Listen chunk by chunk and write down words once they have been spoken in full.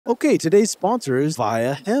Okay, today's sponsor is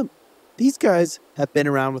Viiahemp. These guys have been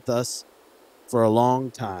around with us for a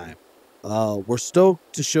long time. We're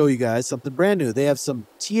stoked to show you guys something brand new. They have some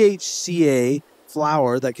THCA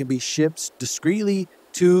flower that can be shipped discreetly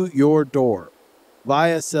to your door.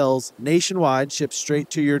 Viia sells nationwide, ships straight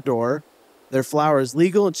to your door. Their flower is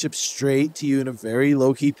legal and ships straight to you in a very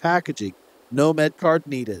low-key packaging. No med card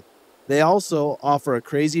needed. They also offer a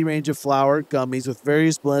crazy range of flower gummies with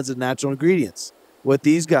various blends of natural ingredients. With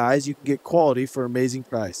these guys, you can get quality for an amazing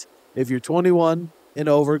price. If you're 21 and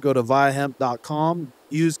over, go to viiahemp.com,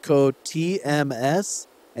 use code TMS,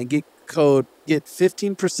 and get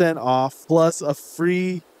 15% off plus a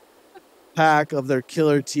free pack of their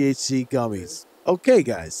killer THC gummies. Okay,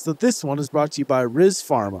 guys, so this one is brought to you by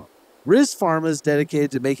RizzPharma. RizzPharma is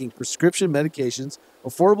dedicated to making prescription medications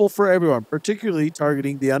affordable for everyone, particularly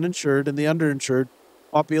targeting the uninsured and the underinsured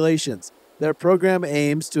populations. Their program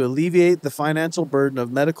aims to alleviate the financial burden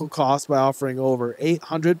of medical costs by offering over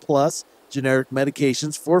 800 plus generic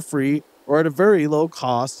medications for free or at a very low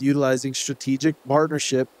cost, utilizing strategic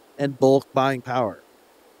partnership and bulk buying power.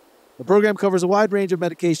 The program covers a wide range of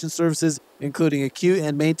medication services, including acute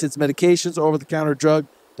and maintenance medications, over-the-counter drug,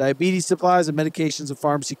 diabetes supplies, and medications and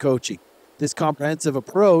pharmacy coaching. This comprehensive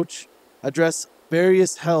approach addresses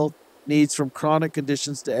various health needs from chronic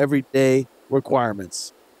conditions to everyday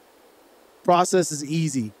requirements. Process is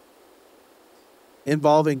easy,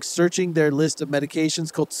 involving searching their list of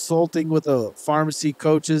medications, consulting with a pharmacy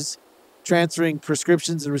coaches, transferring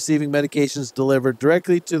prescriptions, and receiving medications delivered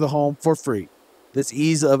directly to the home for free. This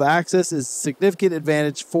ease of access is a significant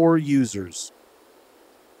advantage for users.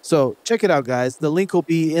 So check it out, guys. The link will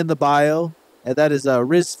be in the bio, and that is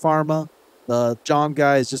RizzPharma. The John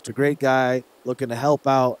guy is just a great guy looking to help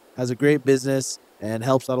out, has a great business, and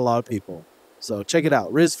helps out a lot of people. So check it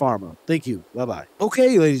out, RizzPharma. Thank you. Bye-bye.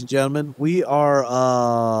 Okay, ladies and gentlemen, we are,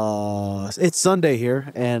 it's Sunday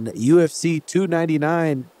here, and UFC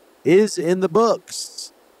 299 is in the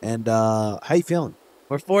books. And how you feeling?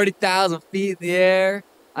 We're 40,000 feet in the air.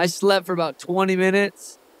 I slept for about 20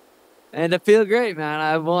 minutes, and I feel great, man.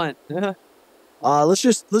 I won. Let's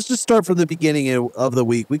just start from the beginning of the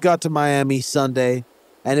week. We got to Miami Sunday,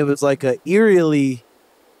 and it was like a eerily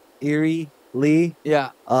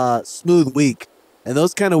smooth week. And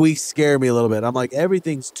those kind of weeks scare me a little bit. I'm like,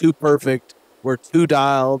 everything's too perfect. We're too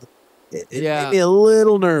dialed. It made me a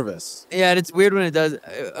little nervous. Yeah, and it's weird when it does.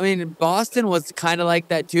 I mean, Boston was kind of like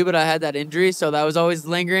that too, but I had that injury, so that was always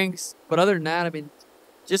lingering. But other than that, I mean,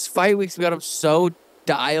 just fight weeks, we got them so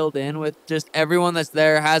dialed in with just everyone that's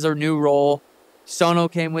there has a new role. Sono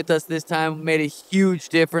came with us this time, made a huge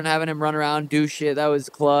difference having him run around, do shit. That was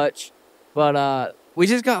clutch. But we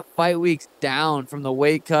just got fight weeks down from the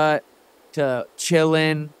weight cut to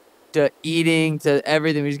chilling to eating to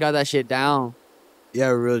everything. We just got that shit down. Yeah,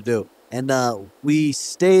 we really do. And we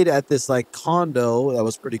stayed at this like condo that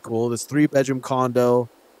was pretty cool. This 3-bedroom condo.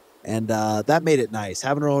 And that made it nice.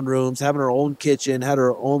 Having our own rooms, having our own kitchen, had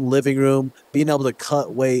our own living room, being able to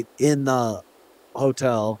cut weight in the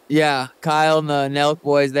hotel. Yeah, Kyle and the Nelk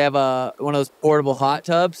boys, they have one of those portable hot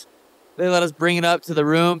tubs. They let us bring it up to the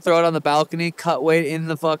room, throw it on the balcony, cut weight in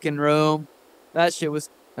the fucking room. That shit was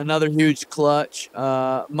another huge clutch.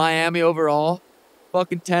 Miami overall,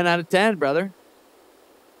 fucking 10 out of 10, brother.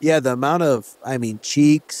 Yeah, the amount of,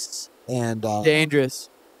 cheeks and... dangerous.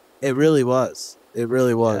 It really was. It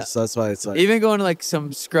really was. Yeah. So that's why it's like... Even going to like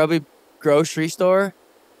some scrubby grocery store,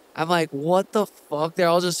 I'm like, what the fuck? They're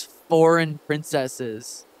all just foreign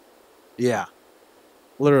princesses. Yeah.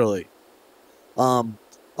 Literally.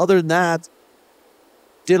 Other than that,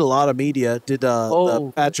 did a lot of media. Did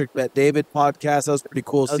the Patrick Bet David podcast. That was pretty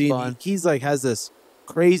cool seeing. He's like has this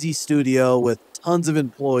crazy studio with tons of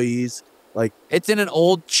employees. Like it's in an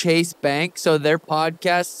old Chase Bank, so their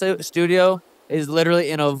podcast studio is literally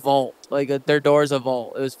in a vault. Like their door's a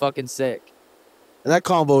vault. It was fucking sick. And that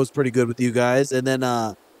combo was pretty good with you guys. And then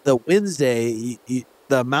the Wednesday,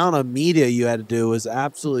 the amount of media you had to do was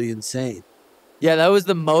absolutely insane. Yeah, that was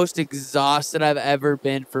the most exhausted I've ever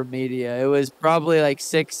been for media. It was probably like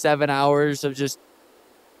 6-7 hours of just.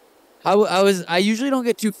 I usually don't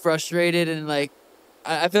get too frustrated and like.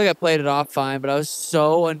 I feel like I played it off fine, but I was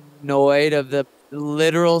so annoyed of the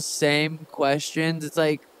literal same questions. It's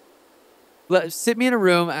like, sit me in a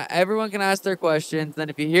room. Everyone can ask their questions. Then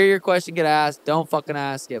if you hear your question get asked, don't fucking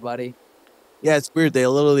ask it, buddy. Yeah, it's weird. They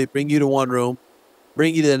literally bring you to one room,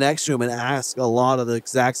 bring you to the next room, and ask a lot of the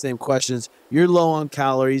exact same questions. You're low on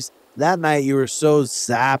calories. That night, you were so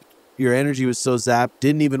zapped. Your energy was so zapped.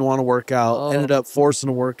 Didn't even want to work out. Ended up forcing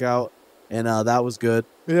a workout, and that was good.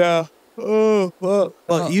 Yeah. Oh, well,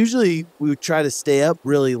 but Oh. usually we would try to stay up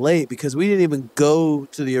really late because we didn't even go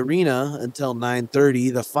to the arena until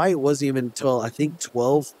 9:30. The fight wasn't even until I think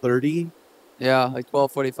 12:30, Yeah, like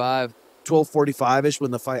 12:45. 12:45ish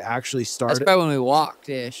when the fight actually That's started. probably when we walked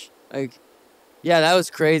ish. Like, yeah, that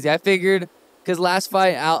was crazy. I figured because last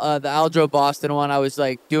fight, the Aldro Boston one, I was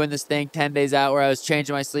like doing this thing 10 days out where I was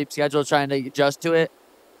changing my sleep schedule, trying to adjust to it.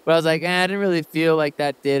 But I was like, I didn't really feel like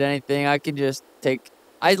that did anything. I can just take.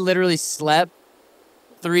 I literally slept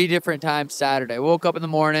 3 different times Saturday. Woke up in the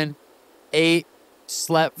morning, ate,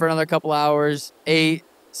 slept for another couple hours, ate,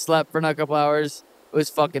 slept for another couple hours. It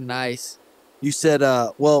was fucking nice. You said,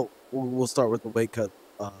 well, we'll start with the weight cut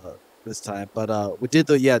this time, but we did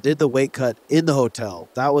the weight cut in the hotel.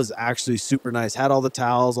 That was actually super nice. Had all the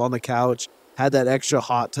towels on the couch, had that extra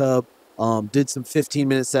hot tub. Did some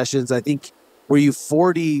 15-minute sessions. I think were you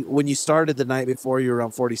 40 when you started the night before? You were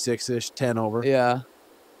around 46ish, 10 over. Yeah.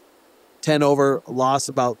 10 over. Lost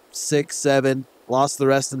about 6, 7. Lost the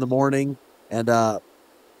rest in the morning, and that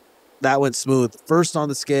went smooth. First on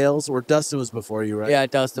the scales, where Dustin was before you, right? Yeah,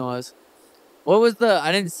 Dustin was. What was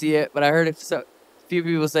I didn't see it, but I heard a few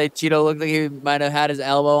people say Cheeto looked like he might have had his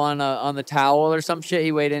elbow on the towel or some shit.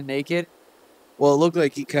 He weighed in naked. Well, it looked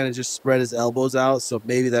like he kind of just spread his elbows out, so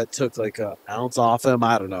maybe that took like an ounce off him.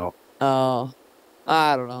 I don't know. Oh,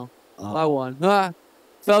 I don't know. I won.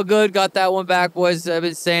 Felt good. Got that one back, boys. I've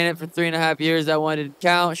been saying it for 3.5 years. That one didn't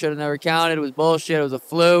count. Should have never counted. It was bullshit. It was a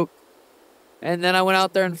fluke. And then I went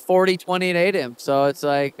out there and 40-20 and ate him. So it's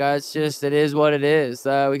like, it is what it is.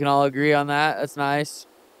 We can all agree on that. That's nice.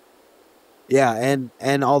 Yeah,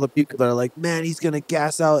 and all the people that are like, man, he's gonna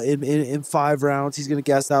gas out in 5 rounds. He's gonna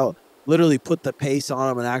gas out. Literally put the pace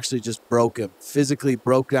on him and actually just broke him. Physically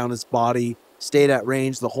broke down his body. Stayed at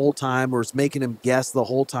range the whole time, or was making him guess the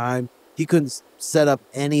whole time. He couldn't set up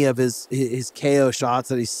any of his KO shots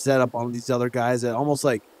that he set up on these other guys. It almost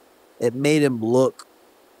like it made him look.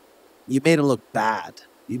 You made him look bad.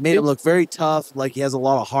 You made him look very tough, like he has a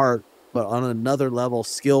lot of heart, but on another level,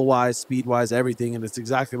 skill-wise, speed-wise, everything, and it's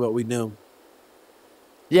exactly what we knew.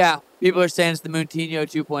 Yeah, people are saying it's the Moutinho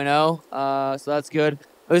 2.0, so that's good.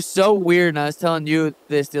 It was so weird, and I was telling you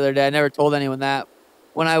this the other day. I never told anyone that.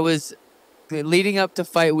 When I was leading up to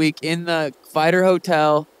fight week in the fighter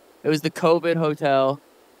hotel, it was the COVID hotel,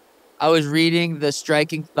 I was reading the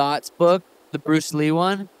Striking Thoughts book, the Bruce Lee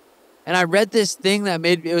one, and I read this thing that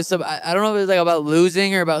made it was some. I don't know if it was like about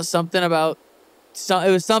losing or about something about some.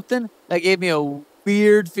 It was something that gave me a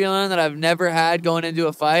weird feeling that I've never had going into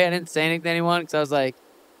a fight. I didn't say anything to anyone because I was like,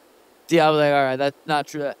 all right, that's not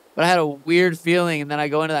true. But I had a weird feeling, and then I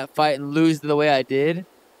go into that fight and lose the way I did.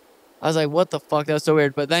 I was like, what the fuck? That was so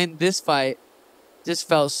weird. But then this fight just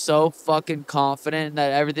felt so fucking confident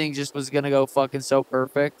that everything just was going to go fucking so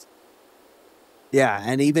perfect. Yeah,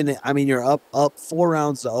 and even, I mean, you're up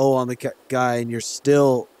 4-0 on the guy, and you're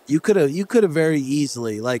still, you could have very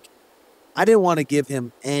easily, like, I didn't want to give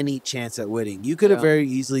him any chance at winning. You could have very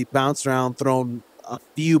easily bounced around, thrown a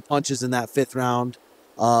few punches in that 5th round,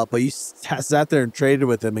 but you sat there and traded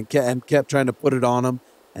with him and kept trying to put it on him,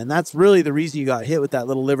 and that's really the reason you got hit with that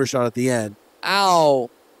little liver shot at the end. Ow.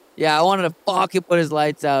 Yeah, I wanted to fucking put his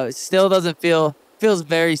lights out. It still doesn't feels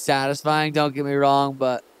very satisfying, don't get me wrong,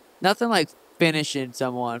 but nothing like finishing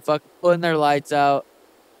someone, fucking putting their lights out.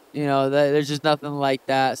 You know, there's just nothing like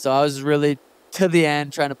that. So I was really to the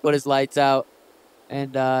end trying to put his lights out.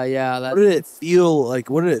 And yeah, what did it feel like?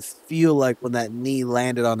 What did it feel like when that knee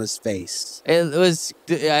landed on his face? I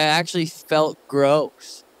actually felt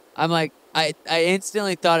gross. I'm like, I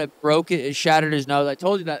instantly thought it shattered his nose. I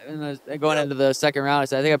told you that going into the 2nd round. I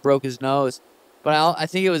said I think I broke his nose, but I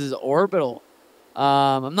think it was his orbital.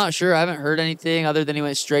 I'm not sure. I haven't heard anything other than he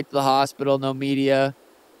went straight to the hospital. No media.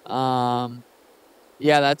 Yeah,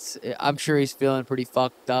 I'm sure he's feeling pretty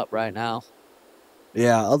fucked up right now.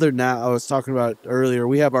 Yeah, other than that, I was talking about earlier,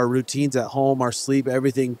 we have our routines at home, our sleep,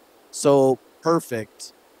 everything so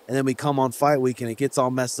perfect. And then we come on fight week and it gets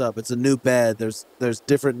all messed up. It's a new bed. There's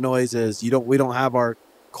different noises. We don't have our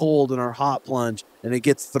cold and our hot plunge, and it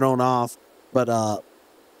gets thrown off. But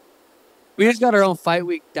we just got our own fight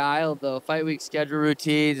week dialed though. Fight week schedule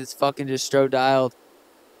routines. It's fucking just so dialed.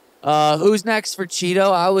 Who's next for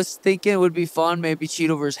Cheeto? I was thinking it would be fun. Maybe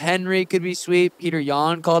Cheeto versus Henry could be sweet. Peter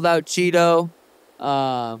Yan called out Cheeto.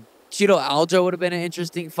 Cheeto Aljo would have been an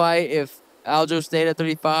interesting fight if Aljo stayed at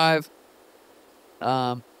 35.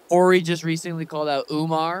 Ori just recently called out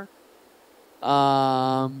Umar.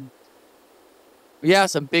 Yeah,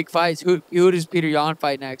 some big fights. Who does Peter Yan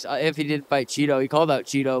fight next? If he didn't fight Cheeto, he called out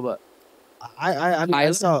Cheeto, but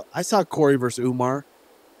I saw Corey versus Umar.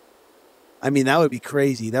 I mean, that would be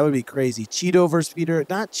crazy. That would be crazy. Cheeto versus Peter,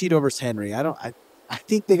 not Cheeto versus Henry. I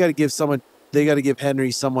think they got to give someone. They got to give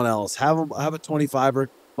Henry someone else. Have a 25er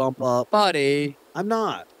bump up. Buddy, I'm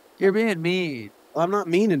not. you're being mean. I'm not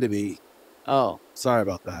meaning to be. Oh, Sorry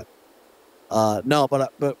about that. No,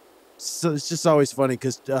 but so it's just always funny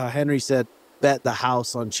because Henry said bet the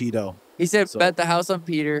house on Cheeto. he said So- bet the house on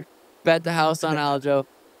Peter, bet the house on Aljo,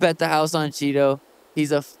 bet the house on Cheeto.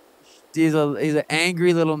 He's an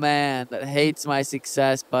angry little man that hates my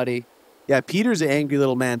success, buddy. Yeah, Peter's an angry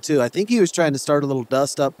little man too. I think he was trying to start a little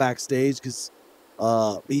dust up backstage because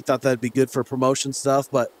he thought that'd be good for promotion stuff.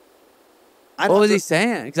 But What was he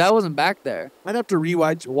saying? Because I wasn't back there. I'd have to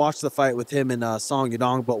watch the fight with him and Song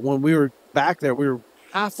Yadong. But when we were back there, we were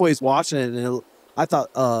halfway watching it, and I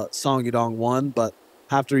thought Song Yadong won, but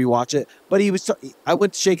have to rewatch it. But I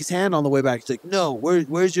went to shake his hand on the way back. He's like, "No,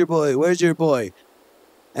 where's your boy? Where's your boy?"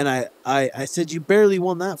 And I said, "You barely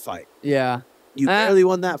won that fight. Yeah. You barely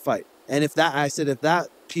won that fight." And if that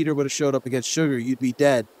Peter would have showed up against Sugar, you'd be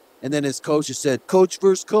dead. And then his coach just said, "Coach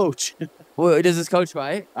versus coach." Well, does his coach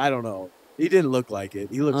fight? I don't know. He didn't look like it.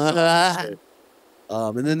 He looked and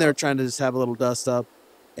then they're trying to just have a little dust up.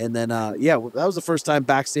 And then that was the first time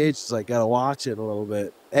backstage. It's like, gotta watch it a little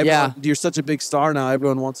bit. You're such a big star now.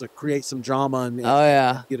 Everyone wants to create some drama and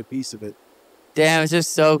get a piece of it. Damn, it's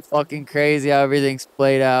just so fucking crazy how everything's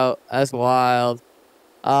played out. That's wild.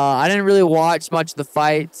 I didn't really watch much of the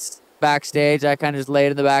fights backstage. I kind of just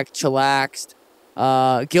laid in the back, chillaxed.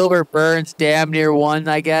 Gilbert Burns damn near won,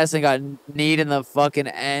 I guess, and got kneed in the fucking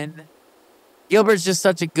end. Gilbert's just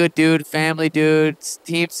such a good dude, family dude,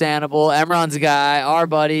 Team Sanibel, Emron's guy, our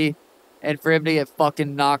buddy, and for him to get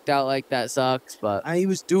fucking knocked out like that sucks. But He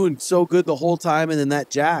was doing so good the whole time, and then that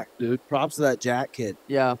Jack, dude, props to that Jack kid.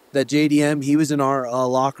 yeah, That JDM, he was in our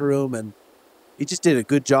locker room, and he just did a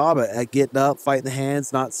good job at getting up, fighting the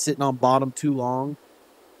hands, not sitting on bottom too long.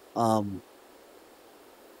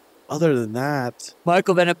 Other than that,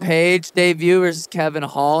 Michael Venom Page debut versus Kevin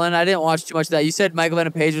Holland. I didn't watch too much of that. You said Michael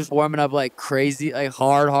Venom Page was warming up like crazy, like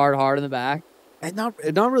hard in the back. and not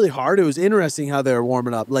really hard. It was interesting how they were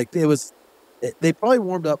warming up. Like they probably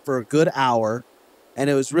warmed up for a good hour, and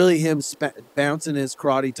it was really him bouncing his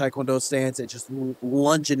karate taekwondo stance and just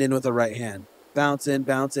lunging in with the right hand, bouncing,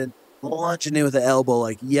 lunging in with the elbow,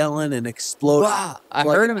 like yelling and exploding. Wow. I for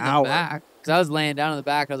like heard him an in the hour. back because I was laying down in the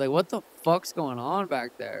back. I was like, what the fuck's going on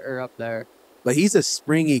back there or up there? But he's a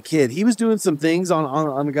springy kid. He was doing some things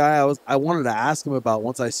on a guy I wanted to ask him about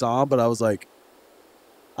once I saw him, but I was like,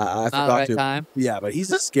 I Not the forgot right to. time. Yeah, but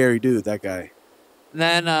he's a scary dude, that guy. And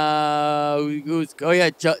then,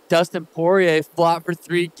 Dustin Poirier flopped for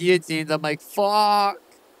 3 guillotines. I'm like, fuck.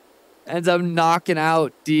 Ends up knocking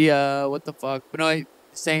out what the fuck? Benoit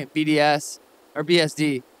Saint BDS or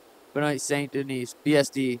BSD. Benoit Saint Denis,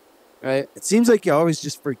 BSD, right? It seems like you always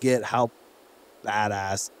just forget how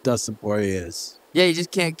badass Dustin Poirier is. Yeah, you just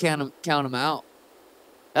can't count him out.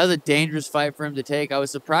 That was a dangerous fight for him to take. I was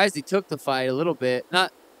surprised he took the fight a little bit.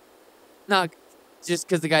 Not just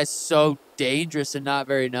because the guy's so dangerous and not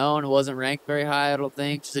very known. It wasn't ranked very high, I don't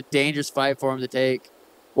think. Just a dangerous fight for him to take.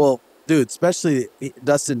 Well, dude, especially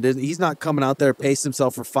Dustin, he's not coming out there, paced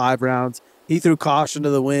himself for 5 rounds. He threw caution to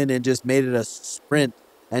the wind and just made it a sprint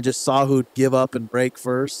and just saw who'd give up and break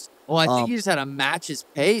first. Well, I think he just had to match his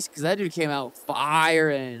pace because that dude came out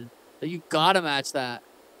firing. So you gotta match that.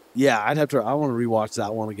 Yeah, I want to rewatch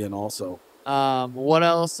that one again also. What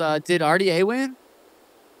else? Did RDA win?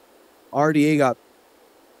 RDA got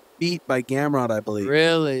beat by Gamrot, I believe.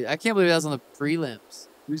 Really? I can't believe that was on the prelims.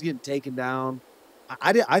 He was getting taken down.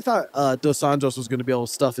 I thought Dos Anjos was going to be able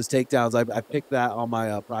to stuff his takedowns. I picked that on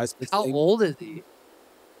my prize pick How thing. old is he?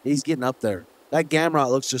 He's getting up there. That Gamrot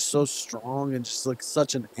looks just so strong and just like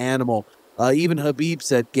such an animal. Even Habib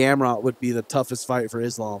said Gamrot would be the toughest fight for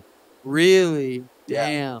Islam. Really?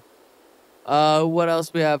 Yeah. Damn. What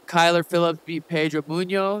else we have? Kyler Phillips beat Pedro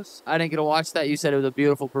Munoz. I didn't get to watch that. You said it was a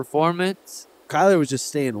beautiful performance. Kyler was just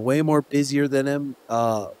staying way more busier than him.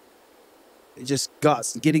 He just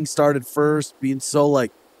getting started first, being so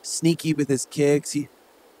like sneaky with his kicks.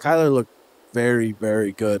 Kyler looked very,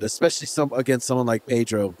 very good, especially against someone like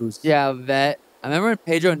Pedro, who's Yeah, vet. I remember when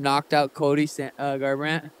Pedro knocked out Cody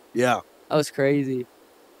Garbrandt. yeah, That was crazy.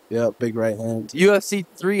 big right hand. UFC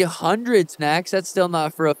 300's next. That's still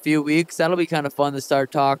not for a few weeks. That'll be kind of fun to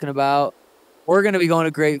start talking about. We're going to be going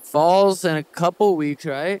to Great Falls in a couple weeks,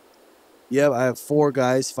 right? Yeah, I have 4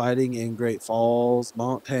 guys fighting in Great Falls,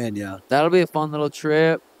 Montana. That'll be a fun little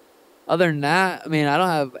trip. Other than that, I mean, I don't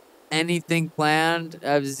have anything planned.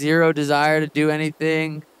 I have zero desire to do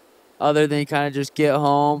anything other than kind of just get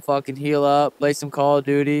home, fucking heal up, play some Call of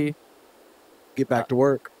Duty. get back to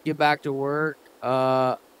work. Get back to work.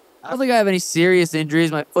 I don't think I have any serious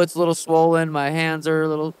injuries. My foot's a little swollen. My hands are a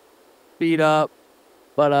little beat up.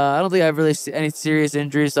 But I don't think I have really any serious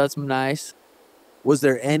injuries, so that's nice. Was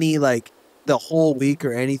there any, like, the whole week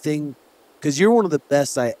or anything? Because you're one of the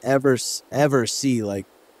best I ever see. Like,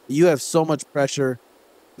 you have so much pressure.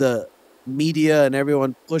 The media and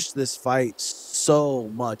everyone pushed this fight so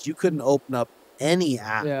much. You couldn't open up any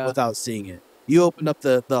app without seeing it. You opened up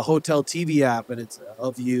the hotel TV app and it's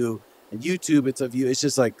of you, and YouTube it's of you. It's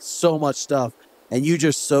just like so much stuff, and you're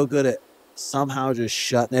just so good at somehow just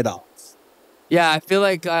shutting it off. Yeah, I feel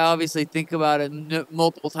like I obviously think about it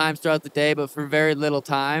multiple times throughout the day, but for very little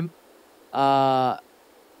time. I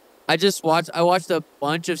watched a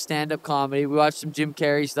bunch of stand-up comedy. We watched some Jim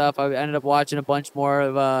Carrey stuff. I ended up watching a bunch more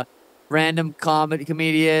of random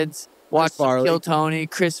comedians. Watched Kill Tony,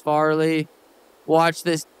 Chris Farley. Watched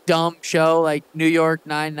this dumb show like New York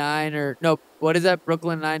 99 or no, what is that?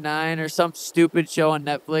 Brooklyn 99 or some stupid show on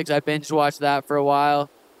Netflix. I binge watched that for a while,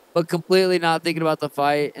 but completely not thinking about the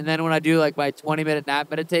fight. And then when I do like my 20-minute nap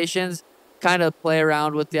meditations, kind of play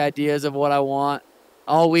around with the ideas of what I want.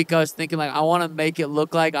 All week I was thinking like I want to make it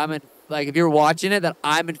look like I'm in, like if you're watching it, that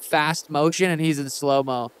I'm in fast motion and he's in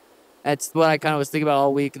slow-mo. That's what I kind of was thinking about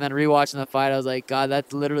all week. And then rewatching the fight, I was like, God,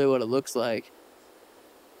 that's literally what it looks like.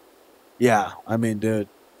 Yeah, I mean, dude,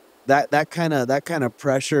 that kind of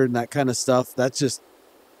pressure and that kind of stuff, that just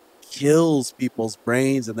kills people's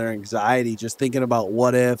brains and their anxiety. Just thinking about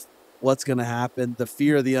what if, what's gonna happen. The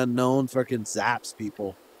fear of the unknown fucking zaps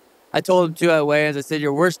people. I told him too at weigh-ins. I said,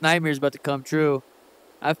 your worst nightmare is about to come true.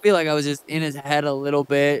 I feel like I was just in his head a little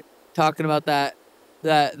bit, talking about that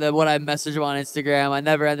what I messaged him on Instagram. I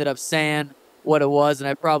never ended up saying what it was, and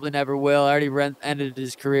I probably never will. I already ended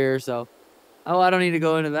his career, so I don't need to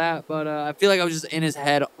go into that. But I feel like I was just in his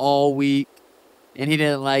head all week, and he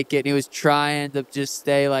didn't like it. And he was trying to just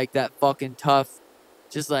stay like that fucking tough,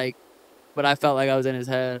 just like, but I felt like I was in his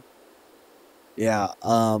head. Yeah,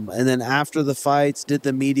 and then after the fights, did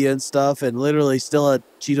the media and stuff, and literally still had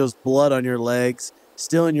Cheeto's blood on your legs,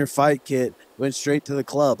 still in your fight kit, went straight to the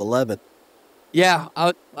club, 11. Yeah,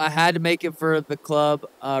 I had to make it for the club.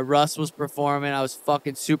 Russ was performing. I was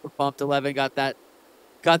fucking super pumped. 11 got that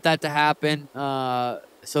to happen.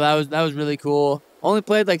 So that was really cool. Only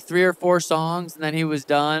played like 3 or 4 songs, and then he was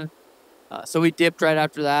done. So we dipped right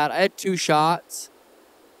after that. I had 2 shots.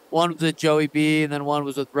 One was with Joey B, and then one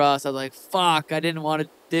was with Russ. I was like, fuck, I didn't want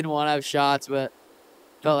to have shots, but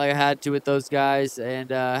felt like I had to with those guys,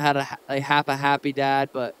 and had half a happy dad.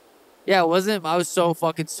 But yeah, I was so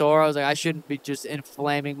fucking sore. I was like, I shouldn't be just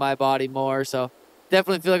inflaming my body more. So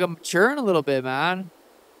definitely feel like I'm maturing a little bit, man.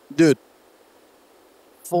 Dude,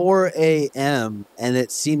 4 a.m. and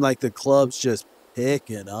it seemed like the club's just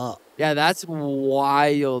picking up. Yeah, that's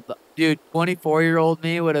wild. Dude, 24-year-old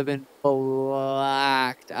me would have been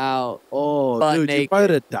blacked out. Oh, dude, naked. You might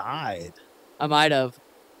have died. I might have.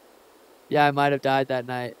 Yeah, I might have died that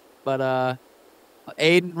night. But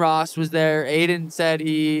Aiden Ross was there. Aiden said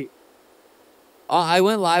I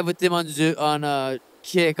went live with him on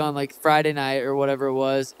Kick on like Friday night or whatever it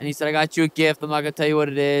was, and he said, I got you a gift. I'm not gonna tell you what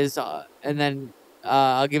it is, and then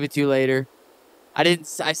I'll give it to you later. I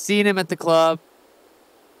seen him at the club.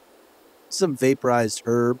 Some vaporized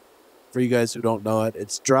herb, for you guys who don't know it.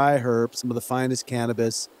 It's dry herb, some of the finest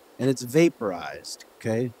cannabis, and it's vaporized,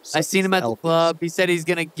 okay? So I seen him at the club. He said he's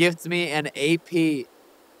gonna gift me an AP.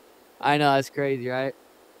 I know, that's crazy, right?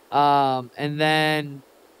 And then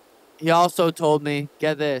he also told me,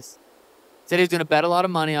 get this, he said he was going to bet a lot of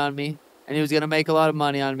money on me, and he was going to make a lot of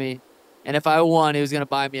money on me, and if I won, he was going to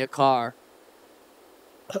buy me a car.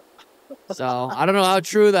 So, I don't know how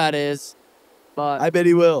true that is, but I bet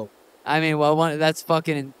he will. I mean, well, that's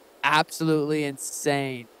fucking absolutely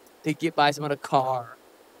insane to buy someone a car.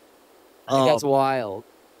 I think that's wild,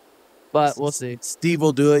 but we'll see. Steve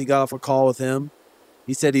will do it. You got off a call with him.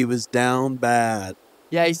 He said he was down bad.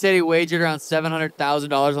 Yeah, he said he wagered around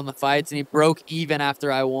 $700,000 on the fights, and he broke even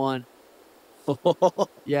after I won.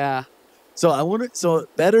 Yeah. So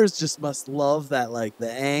bettors just must love that, like the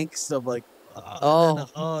angst of like,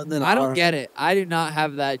 and then I don't get it. I do not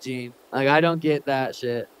have that gene. Like, I don't get that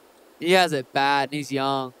shit. He has it bad, and he's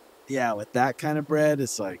young. Yeah, with that kind of bread,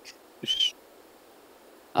 it's like.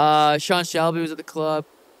 Sean Shelby was at the club.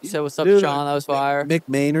 He said, what's up, Sean? That was fire. Mick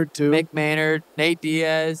Maynard, too. Mick Maynard, Nate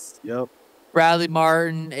Diaz. Yep. Bradley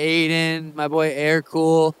Martin, Aiden, my boy Air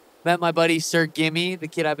Cool. Met my buddy Sir Gimme, the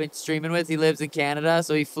kid I've been streaming with. He lives in Canada,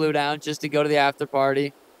 so he flew down just to go to the after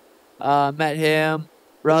party. Met him.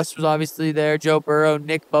 Russ was obviously there. Joe Burrow,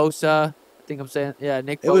 Nick Bosa. I think I'm saying, yeah,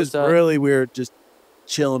 Nick Bosa. It was really weird just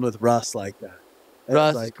chilling with Russ like that. Russ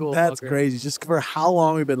It's is like, cool. that's fucker. crazy. Just for how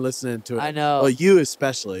long we've been listening to it. I know. Well, you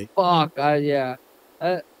especially. Fuck. Yeah.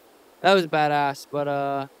 That was badass.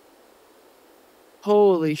 But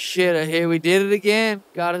holy shit! Here we did it again.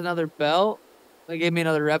 Got another belt. They gave me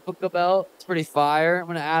another replica belt. It's pretty fire. I'm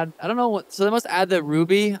gonna add. I don't know what. So they must add the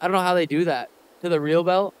ruby. I don't know how they do that to the real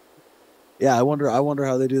belt. Yeah, I wonder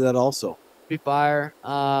how they do that also. Be fire.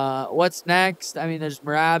 What's next? I mean, there's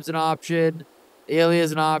Marab's an option.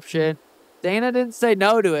 Ilya's an option. Dana didn't say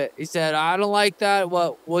no to it. He said, "I don't like that.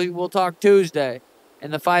 Well, we'll talk Tuesday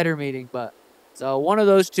in the fighter meeting." But so one of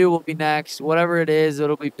those two will be next. Whatever it is,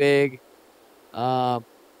 it'll be big. Um,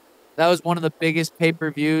 that was one of the biggest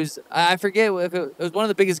pay-per-views. I forget if it was one of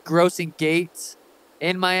the biggest grossing gates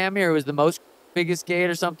in Miami, or it was the most biggest gate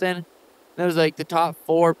or something. That was like the top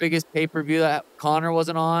 4 biggest pay-per-view that Connor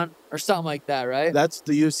wasn't on, or something like that, right? That's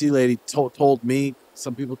the UFC lady told me.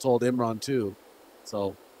 Some people told Imran too.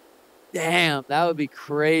 So Damn, that would be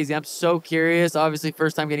crazy. I'm so curious. Obviously,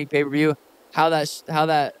 first time getting pay-per-view, how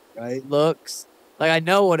that right, looks. Like I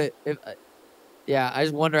know what it. Yeah, I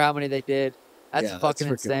just wonder how many they did. That's fucking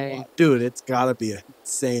freaking insane, wild. Dude. It's gotta be an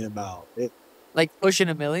insane amount. like pushing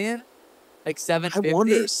 1 million, like I 750.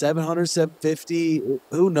 wonder 700, 750.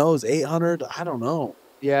 Who knows? 800. I don't know.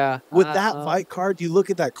 Yeah, With that fight card, you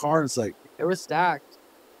look at that card, and it's like it was stacked.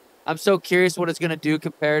 I'm so curious what it's gonna do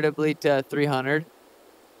comparatively to 300.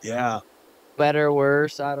 yeah. Better,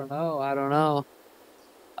 worse? I don't know.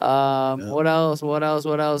 Yeah. What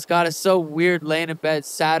else? God, it's so weird laying in bed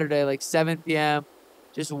Saturday, like 7 p.m.,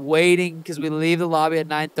 just waiting because we leave the lobby at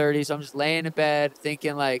 9:30. So I'm just laying in bed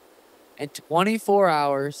thinking, like, in 24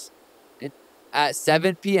 hours at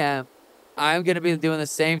 7 p.m., I'm going to be doing the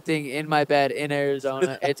same thing in my bed in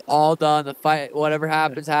Arizona. It's all done. The fight, whatever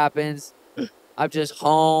happens, happens. I'm just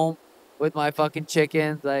home with my fucking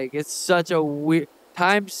chickens. Like, it's such a weird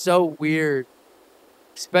time's so weird,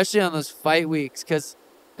 especially on those fight weeks because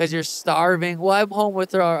you're starving. Well, I'm home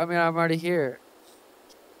with her. I mean, I'm already here.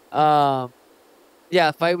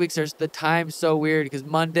 Yeah, fight weeks are the time's so weird because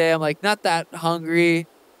Monday I'm like not that hungry,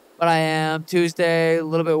 but I am. Tuesday a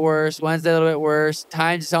little bit worse. Wednesday a little bit worse.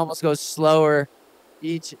 Time just almost goes slower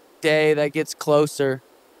each day that gets closer.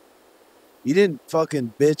 You didn't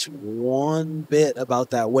fucking bitch one bit about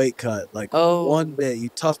that weight cut. Like one bit. You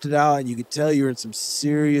toughed it out, and you could tell you were in some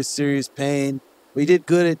serious, serious pain. But you did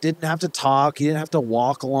good. It didn't have to talk. You didn't have to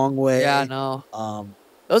walk a long way. Yeah, no.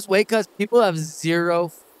 Those weight cuts, people have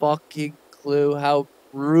zero fucking clue how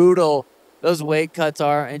brutal those weight cuts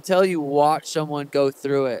are until you watch someone go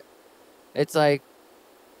through it. It's like,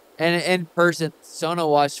 and in person, Sona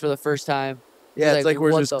watched for the first time. Yeah, it's like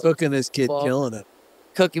we're just cooking this kid, killing him.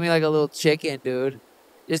 Cooking me like a little chicken, dude.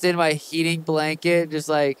 Just in my heating blanket, just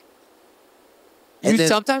like. You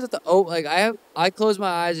sometimes have to I close my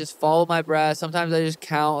eyes, just follow my breath. Sometimes I just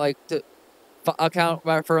count I'll count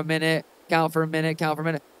for a minute, count for a minute, count for a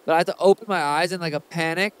minute. But I have to open my eyes in like a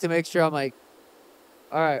panic to make sure I'm like,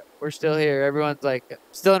 all right, we're still here. Everyone's like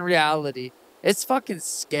still in reality. It's fucking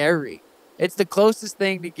scary. It's the closest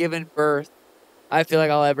thing to giving birth I feel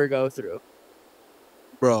like I'll ever go through.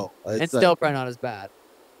 Bro. It's still probably not as bad.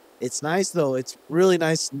 It's nice, though. It's really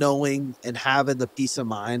nice knowing and having the peace of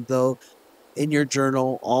mind, though, in your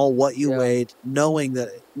journal, all what you weighed, knowing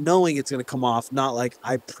it's going to come off, not like,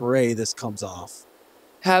 I pray this comes off.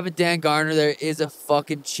 Having Dan Garner there is a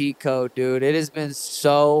fucking cheat code, dude. It has been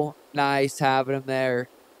so nice having him there.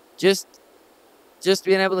 Just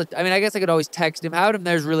being able to, I mean, I guess I could always text him. Having him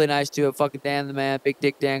there is really nice, too. Fucking Dan the man, big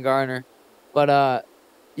dick Dan Garner. But,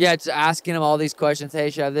 yeah, just asking him all these questions.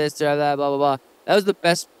 Hey, should I have this, should I have that, blah, blah, blah. That was the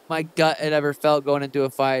best my gut had ever felt going into a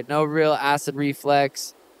fight. No real acid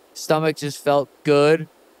reflex. Stomach just felt good,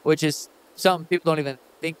 which is something people don't even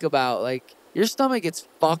think about. Like, your stomach gets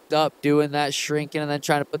fucked up doing that, shrinking, and then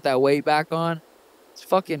trying to put that weight back on. It's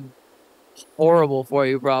fucking horrible for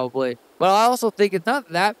you, probably. But I also think it's not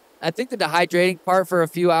that. I think the dehydrating part for a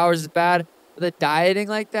few hours is bad. But the dieting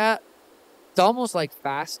like that, it's almost like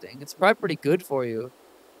fasting. It's probably pretty good for you,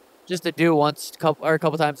 just to do a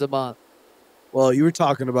couple times a month. Well, you were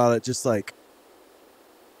talking about it just like,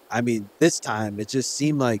 I mean, this time it just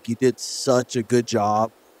seemed like you did such a good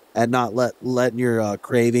job at not letting your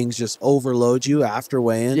cravings just overload you after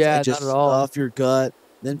weigh-ins. Yeah, and just not at all. stuff your gut,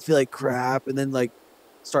 then feel like crap, and then like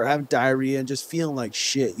start having diarrhea and just feeling like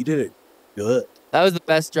shit. You did it good. That was the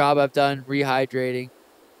best job I've done rehydrating.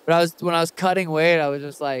 But when I was cutting weight, I was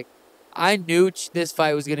just like, I knew this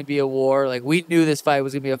fight was gonna be a war. Like we knew this fight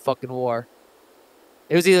was gonna be a fucking war.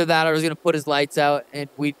 It was either that or I was going to put his lights out, and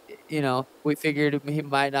we figured he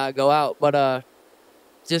might not go out. But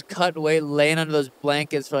just cutting weight, laying under those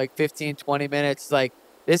blankets for like 15, 20 minutes. Like,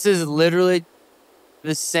 this is literally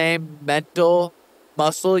the same mental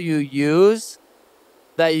muscle you use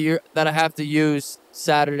that I have to use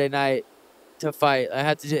Saturday night to fight. I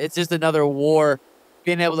have to. It's just another war.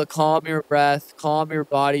 Being able to calm your breath, calm your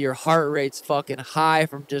body. Your heart rate's fucking high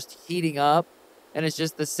from just heating up, and it's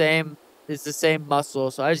just the same. It's the same muscle.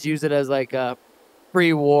 So I just use it as like a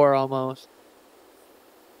pre-war almost.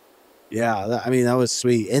 Yeah, I mean that was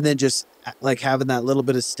sweet. And then just like having that little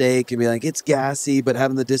bit of steak and be like, it's gassy, but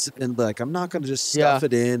having the discipline, like I'm not gonna just stuff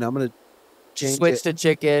it in. I'm gonna change Switch to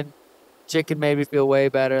chicken. Chicken made me feel way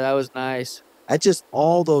better. That was nice. I just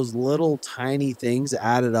all those little tiny things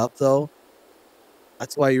added up though.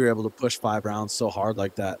 That's why you were able to push 5 rounds so hard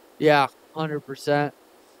like that. Yeah, 100%.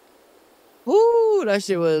 Woo, that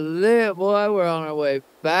shit was lit, boy. We're on our way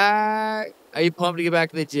back. Are you pumped to get back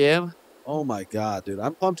to the gym? Oh my god, dude.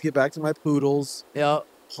 I'm pumped to get back to my poodles. Yep.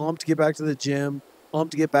 Pumped to get back to the gym.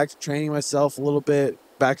 Pumped to get back to training myself a little bit.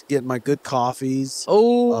 Back to getting my good coffees.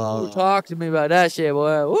 Oh, talk to me about that shit,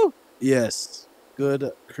 boy. Woo. Yes.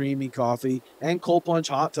 Good creamy coffee. And cold plunge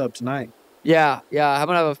hot tub tonight. Yeah. I'm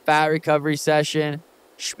gonna have a fat recovery session.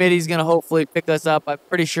 Schmitty's gonna hopefully pick us up. I'm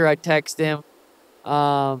pretty sure I text him.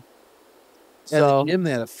 So the gym,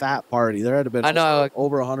 they had a fat party. There had been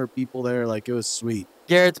over 100 people there. Like it was sweet.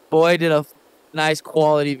 Garrett's boy did a nice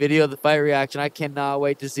quality video of the fight reaction. I cannot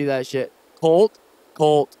wait to see that shit. Colt.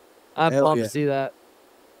 I'm pumped to see that.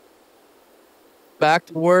 Back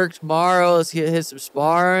to work tomorrow. Let's hit some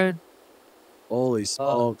sparring. Holy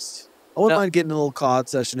smokes. I wouldn't mind getting a little COD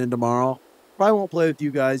session in tomorrow. Probably won't play with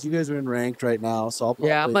you guys. You guys are in ranked right now, so I'll probably...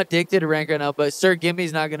 Yeah, I'm addicted to ranked right now, but Sir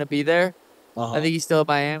Gimmy's not going to be there. I think he's still in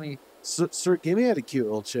Miami. Sir Gimme had a cute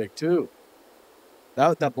little chick, too.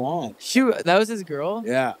 That blonde. That was his girl?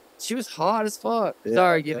 Yeah. She was hot as fuck. Yeah,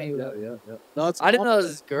 Sorry, Gimme. Yeah. No, I didn't know it was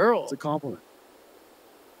his girl. It's a compliment.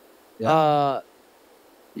 Yeah.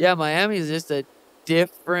 Yeah, Miami is just a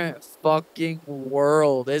different fucking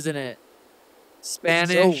world, isn't it?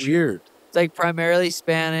 Spanish. It's so weird. It's like primarily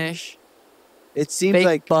Spanish. It seems fake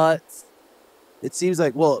like butts. It seems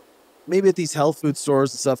like, well, maybe at these health food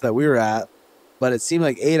stores and stuff that we were at, but it seemed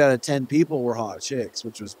like 8 out of 10 people were hot chicks,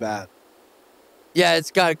 which was bad. Yeah, it's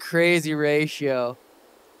got a crazy ratio.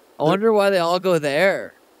 I wonder why they all go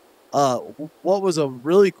there. What was a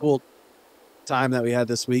really cool time that we had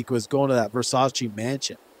this week was going to that Versace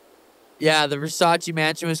mansion. Yeah, the Versace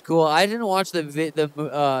mansion was cool. I didn't watch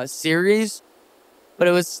the series, but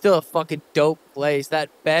it was still a fucking dope place. That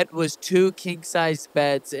bed was 2 king-size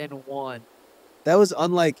beds in one. That was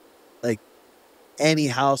unlike like any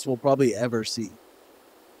house we'll probably ever see.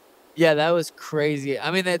 Yeah, that was crazy.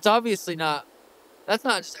 I mean, it's obviously not... That's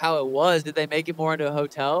not just how it was. Did they make it more into a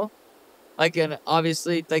hotel? Like,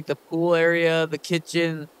 obviously, like the pool area, the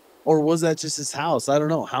kitchen... Or was that just his house? I don't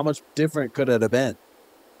know. How much different could it have been?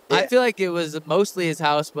 I feel like it was mostly his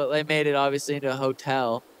house, but they made it obviously into a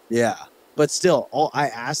hotel. Yeah. But still, I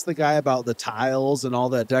asked the guy about the tiles and all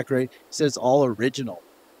that decorating. He said it's all original.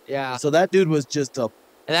 Yeah. So that dude was just a...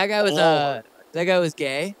 And that guy was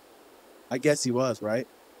gay? I guess he was, right?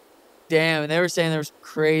 Damn, and they were saying there was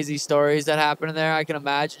crazy stories that happened in there. I can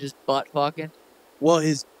imagine just butt fucking. Well,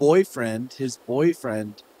 his boyfriend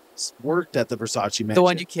worked at the Versace mansion. The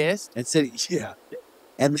one you kissed? And said, yeah.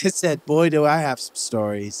 And they said, boy, do I have some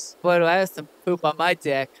stories. Boy, do I have some poop on my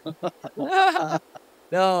dick.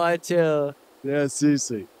 No, I chill. Yeah,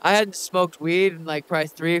 seriously. I hadn't smoked weed in like probably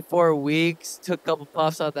 3 or 4 weeks. Took a couple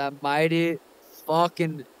puffs out that mighty.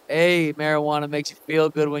 Fucking marijuana makes you feel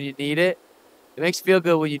good when you need it. It makes you feel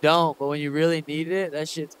good when you don't, but when you really need it, that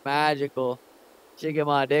shit's magical. Shit get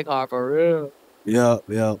my dick hard for real. Yeah.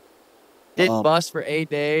 Didn't bust for 8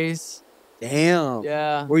 days. Damn.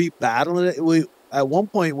 Yeah. Were you battling it? At one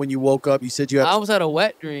point when you woke up, you said you had... I almost had a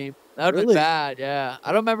wet dream. That would have been bad, yeah.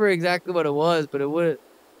 I don't remember exactly what it was, but it would...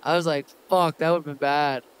 I was like, fuck, that would have been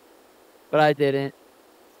bad. But I didn't.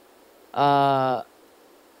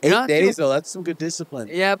 8 days, though. That's some good discipline.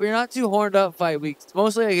 Yeah, but you're not too horned up fight weeks. It's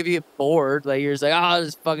mostly like if you get bored, like you're just like, I'll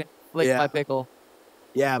just fucking flick my pickle.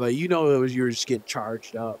 Yeah, but you were just getting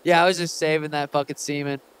charged up. Yeah, I was just saving that fucking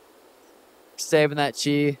semen. Saving that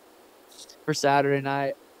chi for Saturday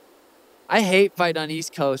night. I hate fighting on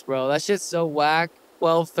East Coast, bro. That shit's so whack.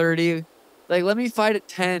 12:30. Like, let me fight at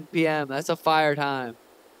 10 p.m. That's a fire time.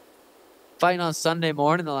 Fighting on Sunday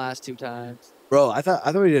morning the last 2 times. Bro, I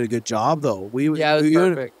thought we did a good job though. It was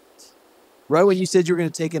perfect. Right when you said you were gonna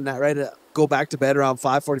take a nap, right, go back to bed around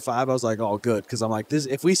 5:45, I was like, oh, good, because I'm like, this.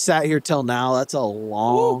 If we sat here till now, that's a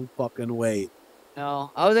long fucking wait.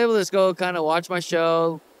 No, I was able to just go kind of watch my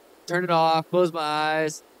show, turn it off, close my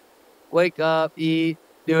eyes, wake up, eat,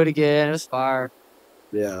 do it again. It was fire.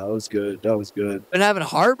 Yeah, that was good. That was good. Been having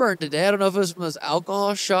heartburn today. I don't know if it was from those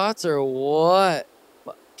alcohol shots or what.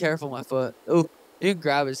 But careful, my foot. Ooh, you can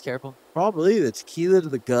grab it. Just careful. Probably the tequila to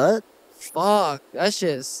the gut. Fuck, that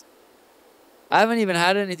shit's. I haven't even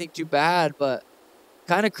had anything too bad, but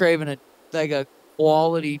kind of craving a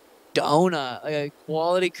quality donut, like a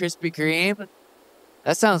quality Krispy Kreme.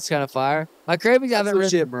 That sounds kind of fire. My cravings That's haven't the really.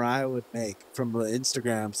 shit Mariah would make from the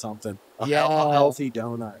Instagram something. A Yeah. healthy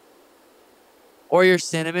donut. Or your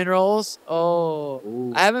cinnamon rolls. Oh,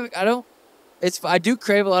 Ooh. I don't. I do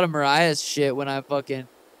crave a lot of Mariah's shit when I fucking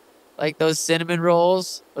like those cinnamon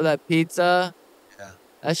rolls or that pizza. Yeah.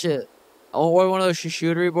 That shit. Or one of those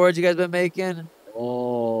charcuterie boards you guys been making.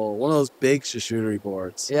 Oh, one of those big charcuterie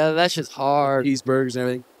boards. Yeah, that shit's hard. Cheeseburgers and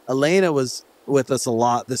everything. Elena was with us a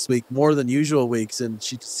lot this week, more than usual weeks, and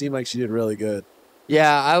she seemed like she did really good.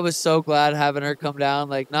 Yeah, I was so glad having her come down.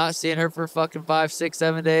 Like, not seeing her for fucking 5, 6,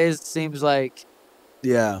 7 days seems like.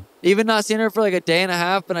 Yeah. Even not seeing her for like a day and a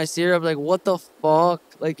half, and I see her, I'm like, what the fuck?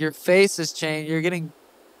 Like, your face has changed.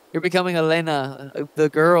 You're becoming Elena, the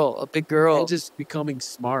girl, a big girl. And just becoming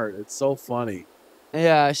smart. It's so funny.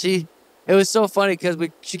 Yeah, it was so funny because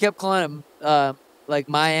she kept calling it, like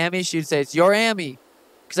Miami. She'd say, it's your Amy.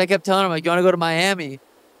 Because I kept telling her, like, you want to go to Miami?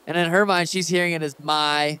 And in her mind, she's hearing it as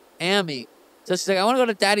my Amy. So she's like, I want to go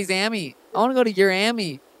to Daddy's Amy. I want to go to your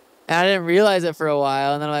Amy. And I didn't realize it for a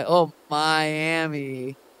while. And then I'm like, oh,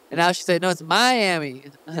 Miami. And now she said, no, it's Miami.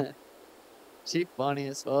 She funny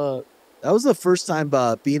as fuck. That was the first time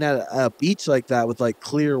being at a beach like that with like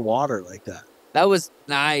clear water like that. That was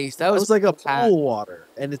nice. That It was was like a pool water,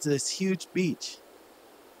 and it's this huge beach.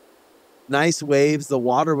 Nice waves. The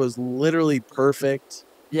water was literally perfect.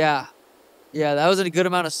 Yeah. Yeah, that was a good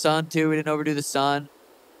amount of sun, too. We didn't overdo the sun.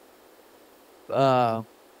 Yeah,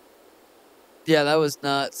 that was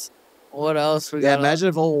nuts. What else we got? Imagine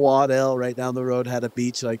if old Waddell right down the road had a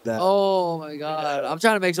beach like that. Oh, my God. I'm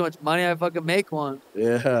trying to make so much money, I fucking make one.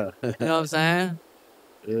 Yeah. You know what I'm saying?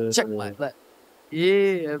 Yeah. Check my butt.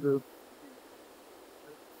 Yeah, boo.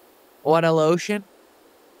 Waddell Ocean?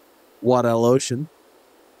 Waddell Ocean.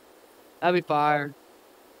 That'd be fire.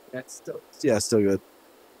 That's still good.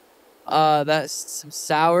 That's some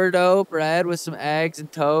sourdough bread with some eggs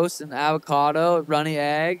and toast and avocado, runny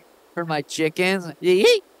egg for my chickens.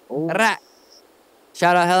 Yee! Oh. Right.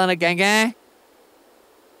 Shout out Helena Gang Gang.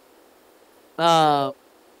 Wear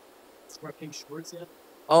pink shorts yet?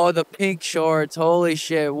 Oh, the pink shorts. Holy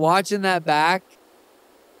shit. Watching that back,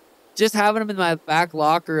 just having them in my back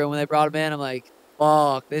locker room when they brought them in, I'm like,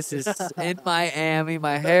 fuck, this is in Miami.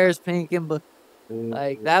 My hair's pink and blue.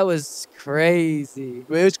 Like, that was crazy. It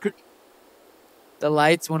was The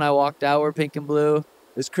lights when I walked out were pink and blue.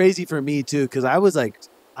 It's crazy for me too, because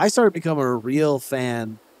I started becoming a real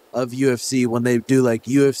fan of UFC when they do like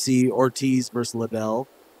UFC Ortiz versus Liddell.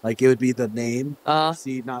 Like it would be the name.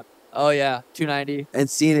 See, not. Oh yeah, 290. And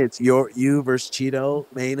seeing it's you versus Cheeto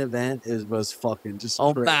main event was fucking just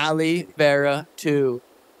O'Malley crazy. Vera 2.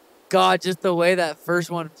 God, just the way that first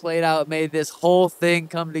one played out made this whole thing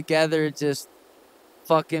come together. Just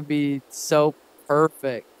fucking be so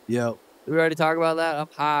perfect. Yep. Did we already talk about that? I'm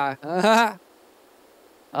high.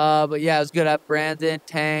 But yeah, it was good. At Brandon,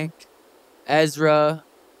 Tank, Ezra,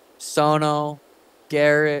 Sono,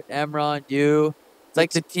 Garrett, Emron, you. It's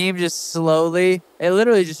like the team just slowly. It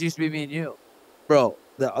literally just used to be me and you. Bro,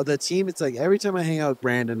 the team, it's like every time I hang out with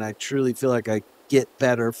Brandon, I truly feel like I get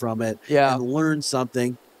better from it. Yeah. And learn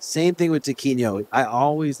something. Same thing with Taquino. I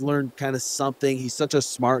always learn kind of something. He's such a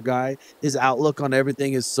smart guy. His outlook on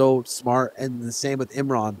everything is so smart. And the same with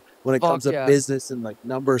Imran when it comes to business and like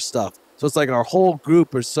number stuff. So it's like our whole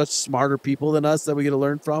group are such smarter people than us that we get to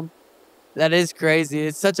learn from. That is crazy.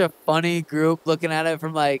 It's such a funny group looking at it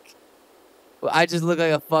from like, I just look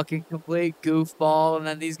like a fucking complete goofball. And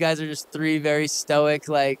then these guys are just three very stoic,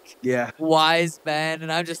 like wise men.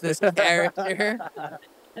 And I'm just this character.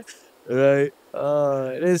 Right.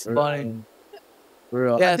 It is funny.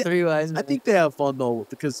 Real. Yeah, three wise men. I think they have fun though,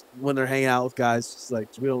 because when they're hanging out with guys, it's like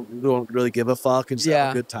we don't really give a fuck and just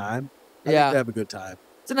have a good time. I think they have a good time.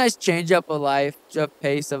 It's a nice change up of life, of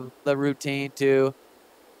pace of the routine too.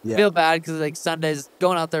 I feel bad because like Sundays,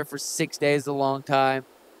 going out there for 6 days is a long time.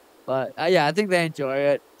 But yeah, I think they enjoy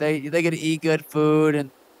it. They get to eat good food and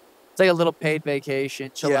it's like a little paid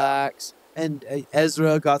vacation, chillax. Yeah. And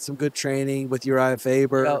Ezra got some good training with Uriah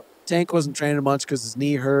Faber. Yep. Tank wasn't training much because his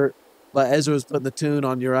knee hurt. But Ezra was putting the tune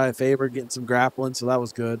on Uriah Faber, getting some grappling, so that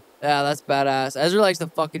was good. Yeah, that's badass. Ezra likes to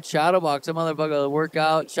fucking shadow box. That motherfucker will work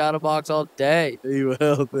out, shadow box all day. He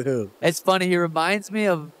will, too. It's funny. He reminds me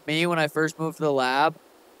of me when I first moved to the lab.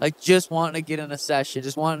 Like, just wanting to get in a session.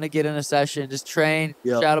 Just train,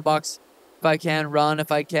 shadow box. if I can, run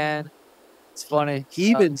if I can. It's funny.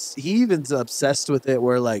 He even's obsessed with it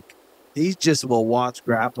where like he just will watch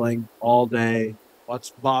grappling all day,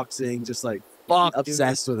 watch boxing, just like Fuck,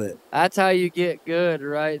 obsessed with it. That's how you get good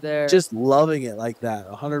right there. Just loving it like that,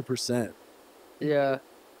 100%. Yeah.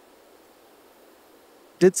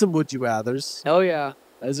 Did some would you rathers. Oh yeah.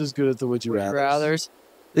 I was just good at the would you rathers. Rathers.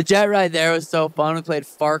 The jet ride there was so fun. We played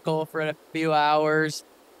Farkle for a few hours.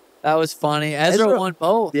 That was funny. Ezra won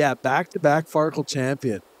both. Yeah, back-to-back Farkle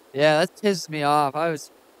champion. Yeah, that pissed me off. I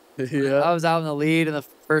was out in the lead in the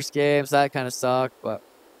first game, so that kind of sucked. But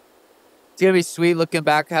it's gonna be sweet looking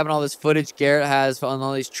back, having all this footage Garrett has on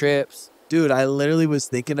all these trips. Dude, I literally was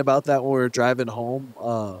thinking about that when we were driving home,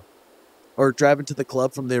 or driving to the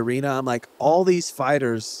club from the arena. I'm like, all these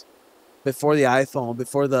fighters before the iPhone,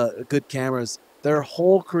 before the good cameras, their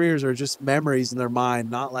whole careers are just memories in their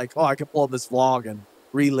mind, not like, oh, I can pull up this vlog and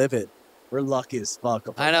relive it. We're lucky as fuck.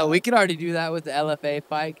 I know. We could already do that with the LFA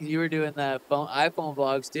fight because you were doing the iPhone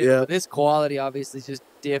vlogs, too. Yeah. But this quality, obviously, is just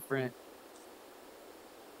different.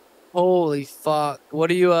 Holy fuck. What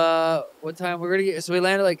do you, what time? We're going to get, so we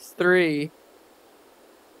landed like 3.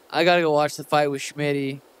 I got to go watch the fight with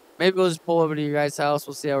Schmitty. Maybe we'll just pull over to your guys' house.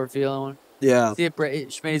 We'll see how we're feeling. Yeah. See if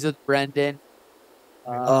Schmitty's with Brendan.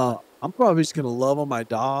 I'm probably just going to love on my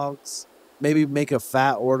dogs. Maybe make a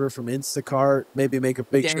fat order from Instacart. Maybe make a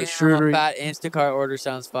big charcuterie. A fat Instacart order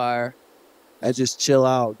sounds fire. And just chill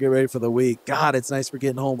out. Get ready for the week. God, it's nice we're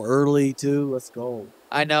getting home early, too. Let's go.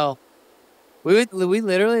 I know. We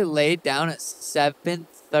literally laid down at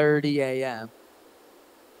 7:30 a.m.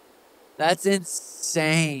 That's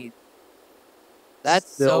insane.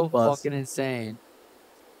 That's so fucking insane.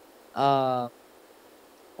 What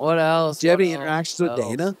else? Do you have any interactions with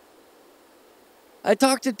Dana? I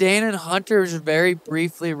talked to Dana and Hunter very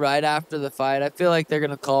briefly right after the fight. I feel like they're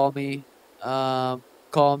gonna call me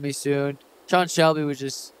soon. Sean Shelby was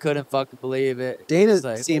just couldn't fucking believe it. Dana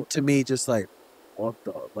like, seemed to me just like, what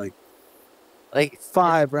the like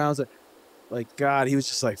 5 rounds. Like God, he was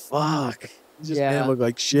just like fuck. He just made him look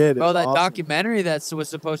like shit. Bro, that documentary that was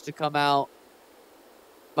supposed to come out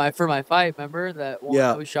for my fight, remember that one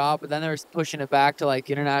that we shot? But then they were pushing it back to like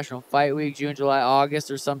International Fight Week, June, July,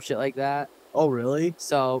 August, or some shit like that. Oh, really?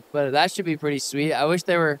 So, but that should be pretty sweet. I wish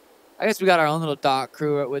they were. I guess we got our own little doc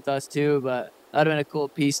crew with us too, but that'd have been a cool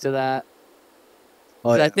piece to that.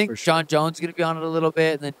 Oh, yeah, I think John Jones is gonna be on it a little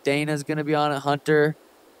bit, and then Dana's gonna be on it. Hunter,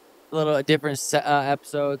 a little different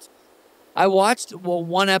episodes. I watched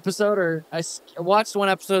one episode,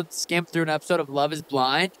 skimmed through an episode of Love Is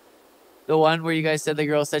Blind, the one where you guys said the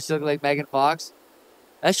girl said she looked like Megan Fox.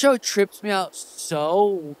 That show trips me out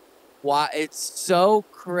so. Why? It's so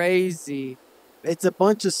crazy. It's a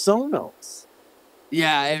bunch of Sonos.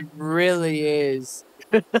 Yeah, it really is.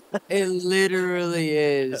 It literally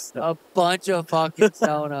is a bunch of fucking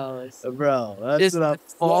Sonos. Bro, that's just what I'm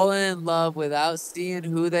falling in love without seeing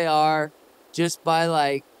who they are, just by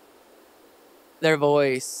like their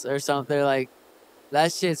voice or something. They're like,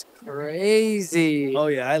 that shit's crazy. Oh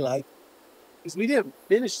yeah, I like. Because we didn't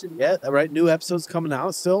finish it yet, right? New episodes coming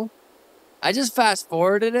out still. I just fast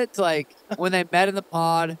forwarded it to like when they met in the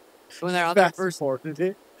pod, when they're on their first.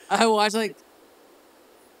 I watched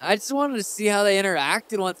I just wanted to see how they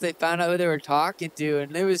interacted once they found out who they were talking to,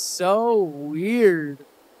 and it was so weird.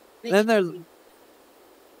 Then they're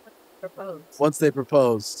once they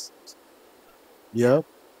proposed. Yep.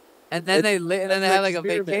 And then they had like a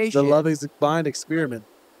vacation. The Love Is Blind experiment.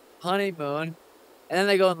 Honeymoon, and then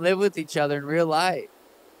they go and live with each other in real life.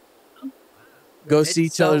 Go see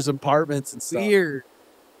each other's apartments and stuff. Weird.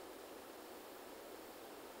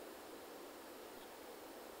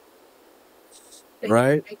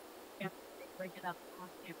 Right?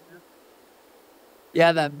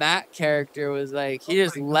 Yeah, that Matt character was like, he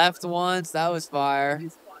just left once. That was fire.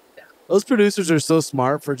 Those producers are so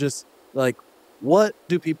smart for just like, what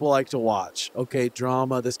do people like to watch? Okay,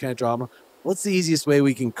 drama, this kind of drama. What's the easiest way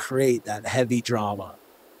we can create that heavy drama?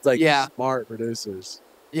 It's like smart producers.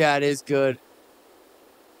 Yeah, it is good.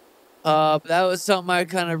 That was something I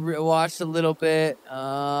kind of watched a little bit.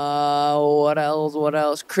 What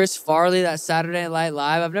else? Chris Farley, that Saturday Night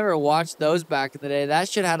Live. I've never watched those back in the day. That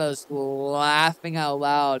shit had us laughing out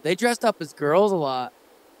loud. They dressed up as girls a lot.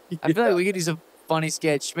 I feel like we could do some funny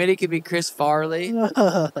sketch. Schmitty could be Chris Farley.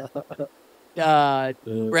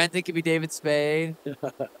 Brenton could be David Spade.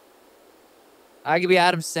 I could be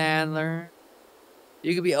Adam Sandler.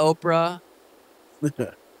 You could be Oprah.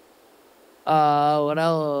 What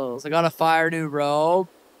else? I got a fire new robe.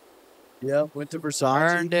 Yep, went to Versace.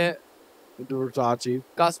 Earned it. Went to Versace.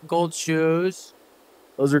 Got some gold shoes.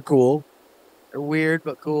 Those are cool. They're weird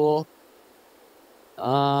but cool.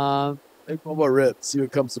 And Take one more rip. See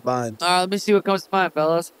what comes to mind. All right, let me see what comes to mind,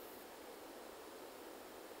 fellas.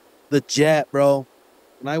 The jet, bro.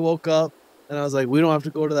 When I woke up and I was like, we don't have to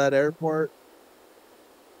go to that airport.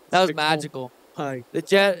 That was Stick home. magical. Like, The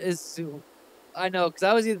jet is. I know, because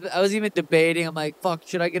I was even debating. I'm like, fuck,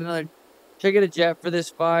 should I get a jet for this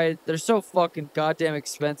fight? They're so fucking goddamn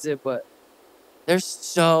expensive, but they're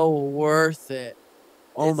so worth it.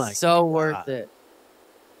 oh It's my so God. worth it.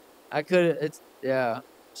 Yeah.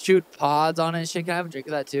 Shoot pods on it and shit. Can I have a drink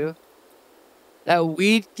of that too? That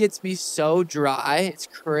weed gets me so dry. It's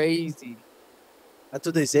crazy. That's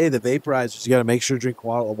what they say. The vaporizers, you got to make sure to drink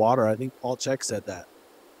water. I think Paul Check said that.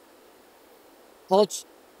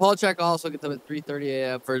 Paul Check also gets up at 3:30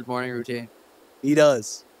 a.m. for his morning routine. He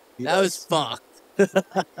does. That was fucked.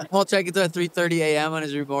 Paul Check gets up at 3:30 a.m. on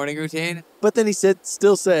his morning routine. But then he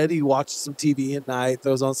still said he watches some TV at night,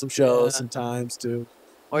 throws on some shows Yeah. sometimes too.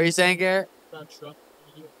 What are you saying, Garrett? Not Trump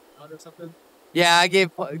or something. Yeah, I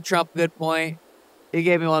gave Trump a good point. He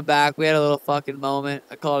gave me one back. We had a little fucking moment.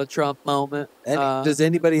 I call it a Trump moment. And does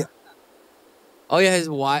anybody? Oh yeah,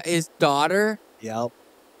 his daughter. Yep.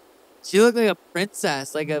 She looked like a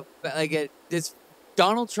princess. This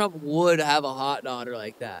Donald Trump would have a hot daughter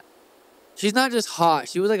like that. She's not just hot.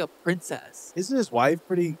 She was like a princess. Isn't his wife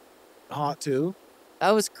pretty hot too?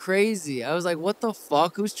 That was crazy. I was like, what the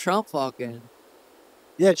fuck? Who's Trump fucking?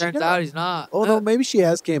 Yeah. Turns out he's not. Oh no, maybe she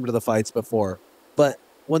has came to the fights before. But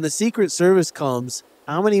when the Secret Service comes,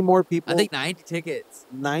 how many more people? I think 90 tickets.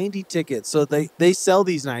 90 tickets. So they sell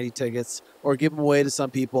these 90 tickets or give them away to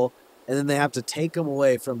some people, and then they have to take them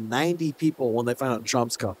away from 90 people when they find out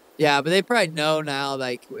Trump's come. Yeah, but they probably know now.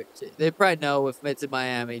 Like they probably know if it's in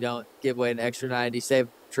Miami, don't give away an extra 90. Save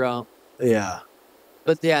Trump. Yeah.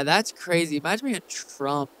 But yeah, that's crazy. Imagine being a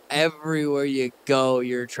Trump everywhere you go.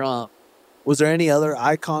 You're Trump. Was there any other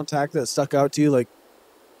eye contact that stuck out to you? Like,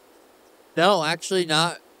 No, actually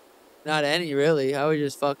not any really. I was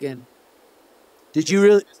just fucking. did you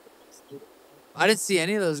really? I didn't see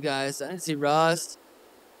any of those guys. I didn't see Rust.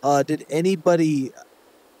 Did any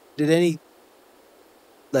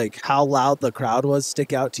like how loud the crowd was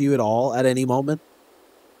stick out to you at all at any moment?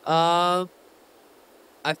 I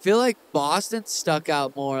feel like Boston stuck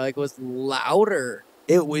out more. Like was louder.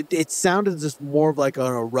 It sounded just more of like an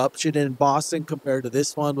eruption in Boston compared to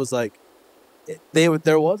this one. Was like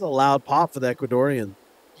there was a loud pop for the Ecuadorian.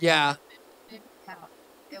 Yeah.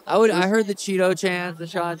 I heard the Cheeto chants, the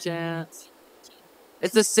Sean chants.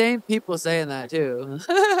 It's the same people saying that too.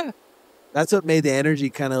 That's what made the energy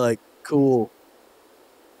kind of like cool.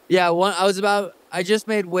 Yeah, I just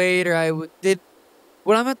made weight, or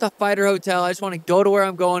when I'm at the fighter hotel, I just want to go to where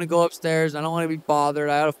I'm going and go upstairs. I don't want to be bothered.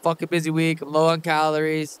 I had a fucking busy week. I'm low on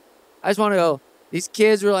calories. I just want to go. These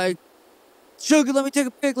kids were like, Sugar, let me take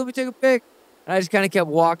a pic. Let me take a pic. And I just kind of kept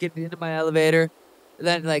walking into my elevator. And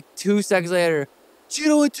then like 2 seconds later,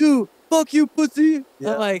 Cheeto and 2, fuck you, pussy.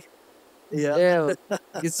 Yeah. I'm like, Yeah.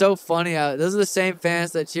 it's so funny how those are the same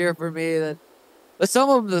fans that cheer for me. But some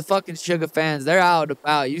of them, the fucking Sugar fans, they're out and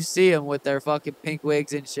about. You see them with their fucking pink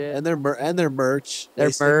wigs and shit. And their merch. Their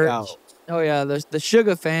they stick merch. out. Oh yeah, the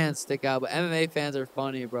Sugar fans stick out, but MMA fans are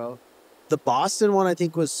funny, bro. The Boston one I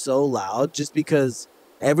think was so loud just because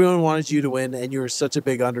everyone wanted you to win and you were such a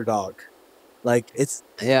big underdog. Like it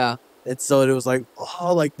was like,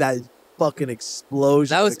 oh, like that fucking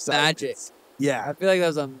explosion. That of was excitement. magic. Yeah. I feel like that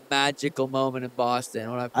was a magical moment in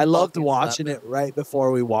Boston. I loved watching it right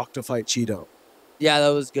before we walked to fight Cheeto. Yeah, that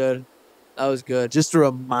was good. That was good. Just to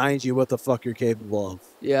remind you what the fuck you're capable of.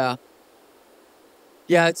 Yeah.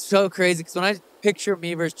 Yeah, it's so crazy because when I picture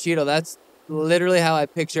me versus Cheeto, that's literally how I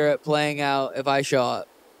picture it playing out if I show up.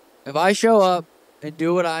 If I show up and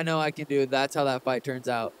do what I know I can do, that's how that fight turns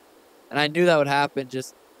out. And I knew that would happen.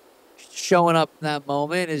 Just showing up in that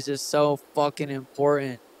moment is just so fucking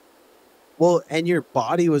important. Well, and your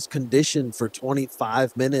body was conditioned for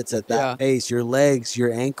 25 minutes at that pace. Your legs,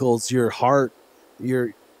 your ankles, your heart,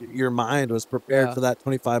 your mind was prepared for that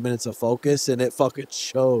 25 minutes of focus, and it fucking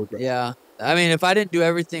showed. Bro. Yeah. I mean, if I didn't do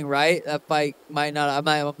everything right, that fight I might not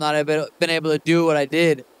have been able to do what I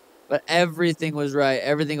did. But everything was right.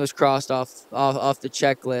 Everything was crossed off the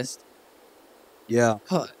checklist. Yeah.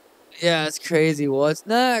 Yeah, it's crazy. What's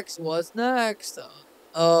next? What's next?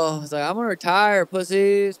 Oh, it's like, I'm gonna retire,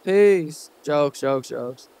 pussies. Peace. Jokes.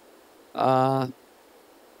 Oh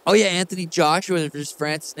yeah, Anthony Joshua versus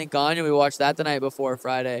Francis Ngannou. We watched that the night before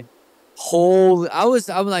Friday.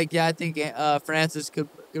 I'm like, yeah, I think Francis could.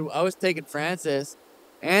 I was taking Francis.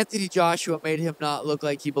 Anthony Joshua made him not look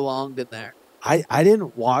like he belonged in there. I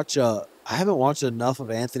didn't watch I haven't watched enough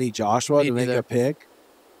of Anthony Joshua to make a pick.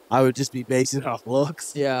 I would just be basing it off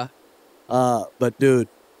looks. Yeah. But dude,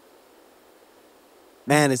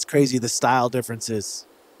 Man, it's crazy the style differences.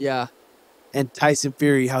 Yeah. And Tyson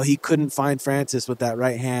Fury, how he couldn't find Francis with that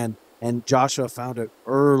right hand, and Joshua found it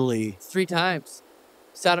early. 3 times.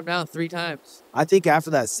 Sat him down 3 times. I think after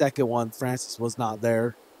that second one, Francis was not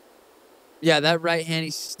there. Yeah, that right hand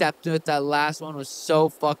he stepped with that last one was so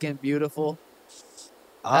fucking beautiful.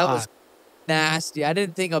 That was nasty. I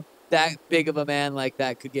didn't think that big of a man like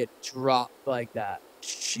that could get dropped like that.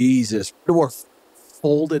 Jesus. Or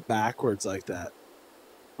folded backwards like that.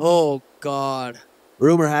 Oh, God.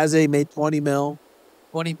 Rumor has it he made 20 mil.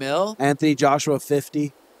 20 mil? Anthony Joshua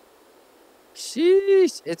 50.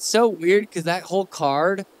 Sheesh. It's so weird because that whole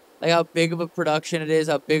card, like how big of a production it is,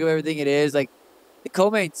 how big of everything it is, like the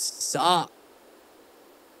co-mains suck.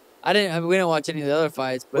 we didn't watch any of the other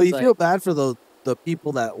fights, but Well, you feel bad for the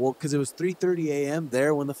people that, because it was 3:30 a.m.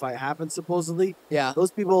 there when the fight happened, supposedly. Yeah. Those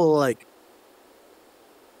people were like,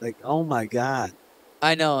 oh my God.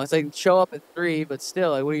 I know. It's like show up at 3, but still,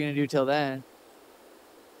 like, what are you going to do till then?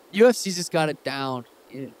 UFC just got it down.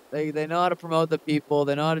 They know how to promote the people.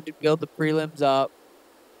 They know how to build the prelims up.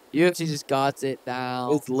 UFC just got it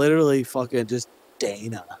down. It's literally fucking just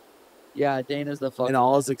Dana. Yeah, Dana's the fucking... And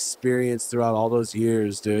all his experience throughout all those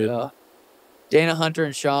years, dude. Yeah. Dana Hunter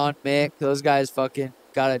and Sean Mick, those guys fucking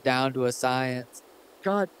got it down to a science.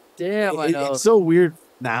 God damn, I know. It's so weird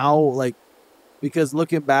now, like, because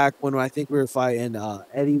looking back when I think we were fighting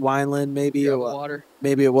Eddie Wineland, maybe water.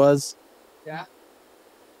 Maybe it was. Yeah.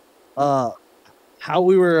 How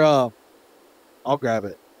we were I'll grab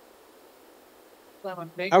it.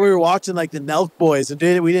 How we were watching like the Nelk boys and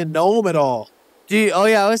we didn't know them at all. Dude, oh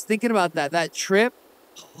yeah, I was thinking about that. That trip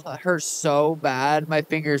that hurt so bad. My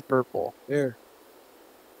finger's purple. There.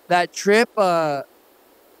 That trip, You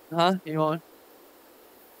want?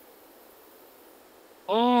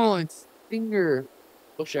 Oh, it's finger.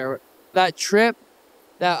 We'll share it. That trip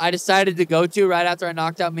that I decided to go to right after I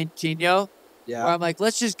knocked out Mintinho. Yeah. Where I'm like,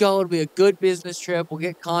 let's just go. It'll be a good business trip. We'll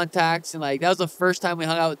get contacts. And like, that was the first time we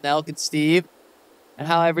hung out with Nelk and Steve. And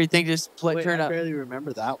how everything just turned out. I barely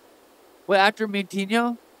remember that. Wait, after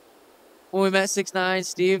Mintinho? When we met 6ix9ine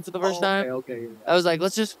Steve for the first time? Okay. I was like,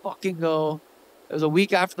 let's just fucking go. It was a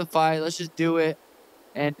week after the fight. Let's just do it.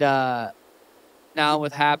 And now I'm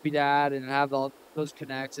with Happy Dad and have all those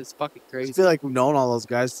connects. It's fucking I crazy. feel like we've known all those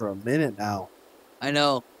guys for a minute now. I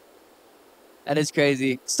know. That is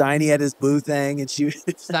crazy. Steiny had his boo thing, and she...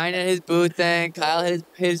 Stein had his boo thing. Kyle had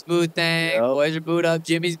his boo thing. Yep. Boys are booed up.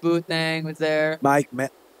 Jimmy's boo thing was there. Mike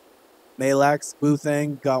Malak's boo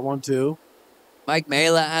thing got one too. Mike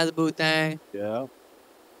Mela has a boo thing. Yeah.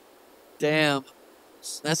 Damn.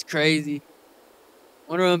 That's crazy.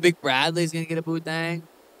 Wonder when Big Bradley's going to get a boo thing.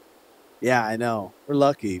 Yeah, I know. We're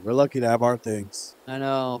lucky. We're lucky to have our things. I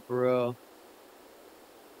know, for real.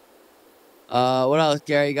 What else,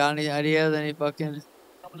 Gary? You got any ideas? Any fucking...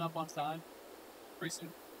 Coming up on time. Pretty soon.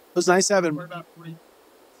 It was nice having... We're about 40.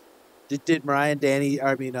 Did Mariah and Danny...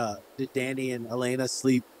 did Danny and Elena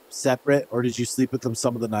sleep separate, or did you sleep with them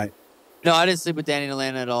some of the night? No, I didn't sleep with Danny and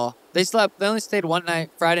Elena at all. They only stayed one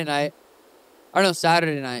night, Friday night. Or no,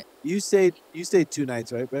 Saturday night. You stayed 2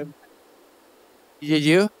 nights, right, babe? Did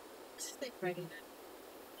you?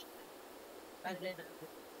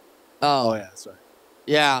 Oh, yeah, that's right.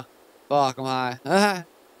 Yeah. Fuck, I'm high.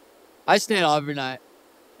 I stayed all every night.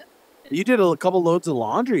 You did a couple loads of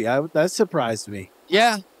laundry. That surprised me.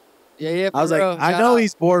 Yeah. Yeah. I was like, I know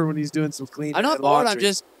he's bored when he's doing some cleaning. I'm not and bored. laundry. I'm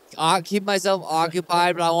just keep myself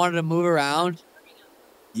occupied, but I wanted to move around.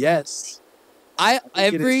 Yes.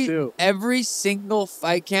 Every single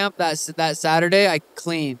fight camp that Saturday, I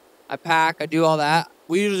clean, I pack, I do all that.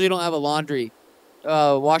 We usually don't have a laundry,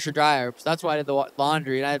 washer dryer. So that's why I did the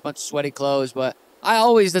laundry, and I had a bunch of sweaty clothes. But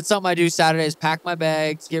that's something I do Saturdays: pack my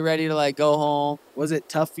bags, get ready to like go home. Was it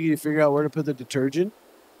tough for you to figure out where to put the detergent,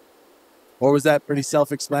 or was that pretty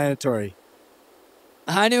self-explanatory?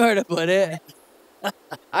 I knew where to put it.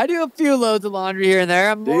 I do a few loads of laundry here and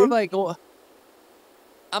there.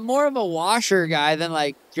 I'm more of a washer guy than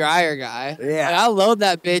like dryer guy. Yeah. Like, I'll load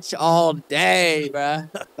that bitch all day, bruh.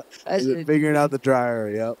 Figuring out the dryer,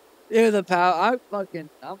 yep. Dude, the power.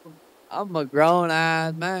 I'm a grown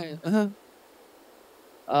ass man.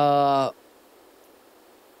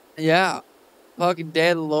 Yeah. Fucking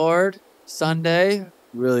Day of the Lord. Sunday. It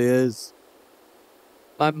really is.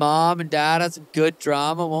 My mom and dad had some good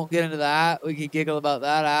drama. Won't get into that. We can giggle about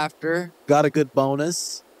that after. Got a good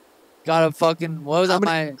bonus. Got a fucking... What was How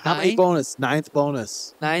that? How many bonus? 9th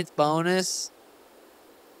bonus. 9th bonus.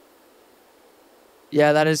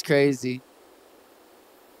 Yeah, that is crazy.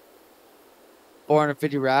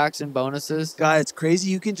 450 racks in bonuses. God, it's crazy.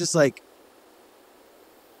 You can just like...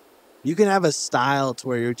 You can have a style to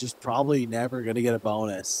where you're just probably never gonna get a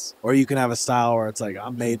bonus, or you can have a style where it's like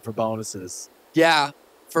I'm made for bonuses. Yeah,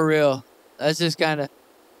 for real. That's just kind of.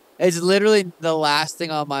 It's literally the last thing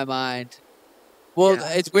on my mind. Well, Yeah.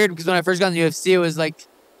 it's weird because when I first got in the UFC, it was like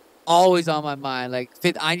always on my mind. Like,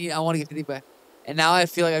 I want to get 50 back. And now I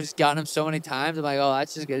feel like I've just gotten him so many times. I'm like, oh,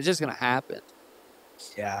 it's just gonna happen.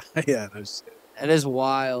 Yeah, yeah, no shit. It is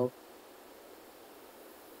wild.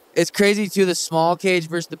 It's crazy too. The small cage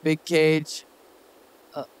versus the big cage.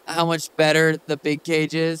 How much better the big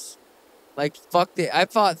cage is. Like, fuck the. I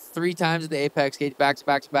fought 3 times at the Apex cage, back to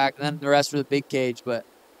back to back, and then the rest were the big cage. But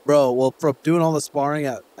Bro, well, from doing all the sparring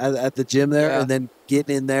at the gym there, Yeah. and then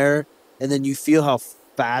getting in there, and then you feel how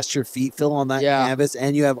fast your feet feel on that Yeah. canvas,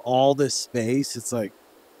 and you have all this space. It's like,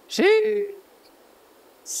 she.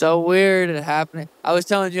 So weird it happening. I was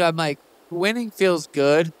telling you, I'm like, winning feels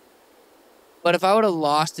good, but if I would have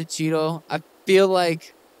lost to Cheeto, I feel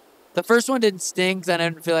like the first one didn't sting because I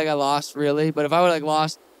didn't feel like I lost really. But if I would have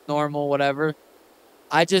lost normal, whatever,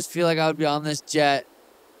 I just feel like I would be on this jet.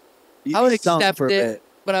 you I would stunk accept for a it, bit.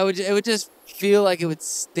 but it would just feel like it would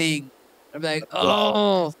sting. I'd be like,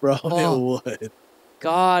 oh, Bro, fuck. it would.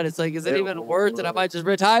 God, it's like, is it It even worth it? I would. might just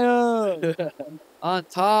retire on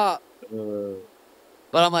top.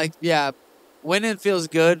 But I'm like, yeah, winning feels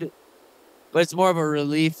good, but it's more of a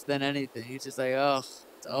relief than anything. It's just like, oh, it's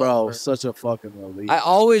Bro, over. such a fucking relief. I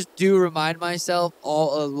always do remind myself a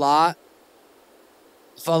lot,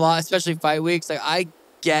 especially fight weeks. Like, I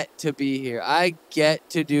get to be here. I get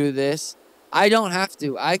to do this. I don't have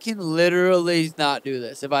to. I can literally not do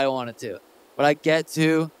this if I wanted to, but I get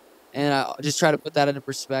to, and I just try to put that into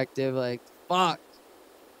perspective. Like, fuck,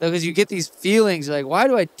 because you get these feelings. You're like, why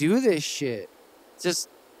do I do this shit? It's just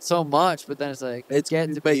so much, but then it's like,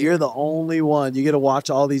 But you're the only one. You get to watch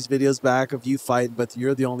all these videos back of you fighting, but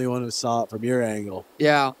you're the only one who saw it from your angle.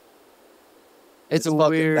 Yeah. It's a fucking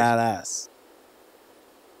weird. badass.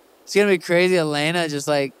 It's gonna be crazy. Elena just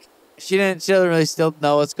like she doesn't really still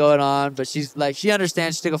know what's going on, but she's like she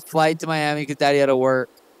understands. She took a flight to Miami because Daddy had to work,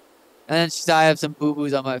 and then she said I have some boo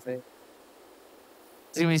boos on my face.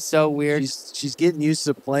 It's gonna be so weird. She's getting used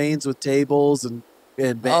to planes with tables and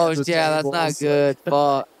Oh bands with yeah, that's tables. not good.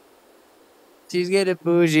 Fuck. She's getting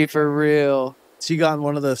bougie for real. She got in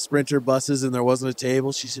one of the Sprinter buses and there wasn't a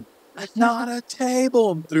table. She said, "That's not a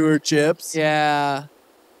table," and threw her chips. Yeah.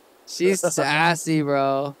 She's sassy,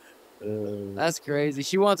 bro. That's crazy.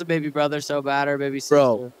 She wants a baby brother so bad, or baby sister.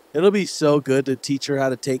 Bro, it'll be so good to teach her how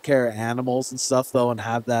to take care of animals and stuff, though, and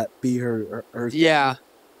have that be her Yeah.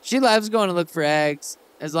 She loves going to look for eggs.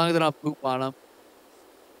 As long as they don't poop on them,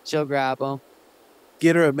 she'll grab them.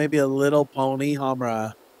 Get her maybe a little pony,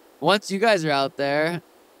 Hamra. Once you guys are out there,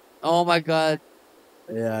 oh my God.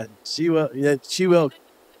 Yeah, she will. Yeah, she will.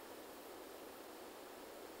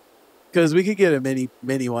 Because we could get a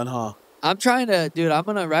mini one, huh? I'm trying to, dude, I'm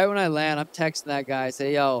going to, right when I land, I'm texting that guy,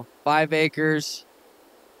 say, yo, 5 acres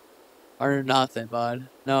or nothing, bud.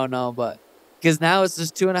 No, but, because now it's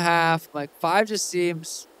just 2.5. Like, 5 just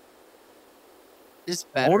seems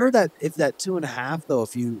just better. I wonder that if that 2.5, though,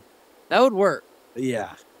 if you. That would work.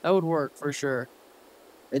 Yeah. That would work for sure.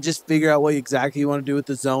 And just figure out what exactly you want to do with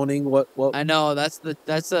the zoning. What? I know,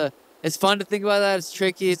 it's fun to think about that. It's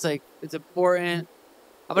tricky. It's like, it's important.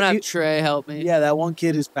 I'm going to have Trey help me. Yeah, that one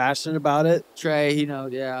kid who's passionate about it. Trey, he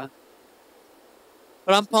knows, yeah.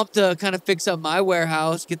 But I'm pumped to kind of fix up my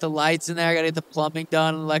warehouse, get the lights in there. I got to get the plumbing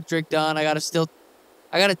done, electric done. I got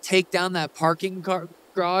to take down that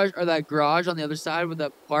garage or that garage on the other side with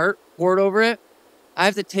that port over it. I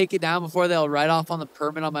have to take it down before they'll write off on the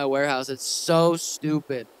permit on my warehouse. It's so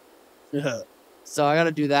stupid. Yeah. So I got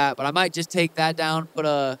to do that. But I might just take that down, put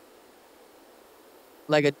a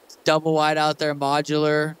double wide out there,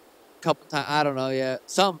 modular, couple times. I don't know yet.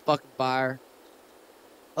 Something fucking fire.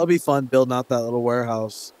 It'll be fun building out that little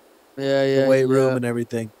warehouse. Yeah. The weight room and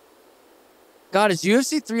everything. God, is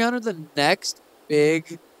UFC 300 the next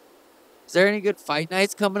big? Is there any good fight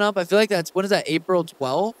nights coming up? I feel like when is that, April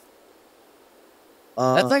 12th?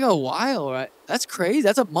 That's like a while, right? That's crazy.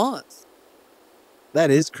 That's a month. That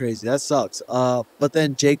is crazy. That sucks. But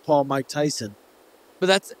then Jake Paul, Mike Tyson. But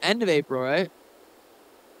that's end of April, right?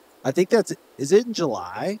 I think is it in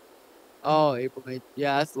July? Oh, April, May.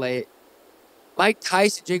 Yeah, that's late. Mike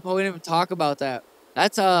Tyson, Jake Paul, we didn't even talk about that.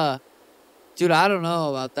 That's, dude, I don't know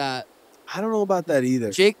about that. I don't know about that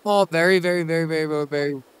either. Jake Paul, very, very, very, very, very,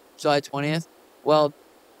 very, July 20th. Well,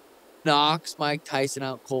 knocks Mike Tyson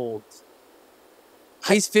out cold.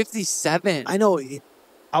 He's 57. I know.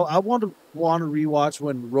 I want to rewatch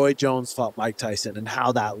when Roy Jones fought Mike Tyson and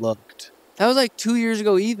how that looked. That was like 2 years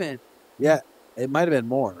ago even. Yeah, it might have been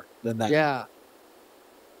more than that. Yeah.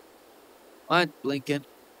 Mine's blinking.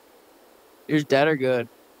 Yours dead or good?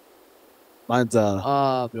 Mine's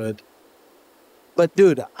good. But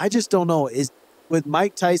dude, I just don't know. Is with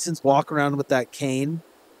Mike Tyson's walk around with that cane,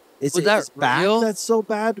 is Was it that his back real? that's so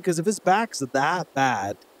bad? Because if his back's that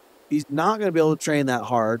bad, he's not going to be able to train that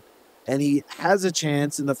hard. And he has a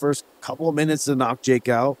chance in the first couple of minutes to knock Jake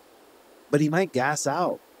out, but he might gas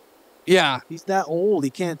out. Yeah. He's that old. He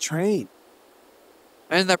can't train.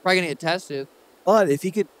 And they're probably going to get tested. But if he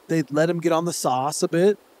could, they'd let him get on the sauce a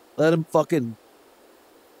bit. Let him fucking.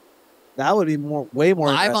 That would be way more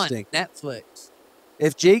Live interesting. on Netflix.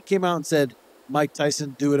 If Jake came out and said, Mike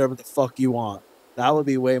Tyson, do whatever the fuck you want, that would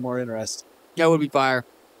be way more interesting. Yeah, it would be fire.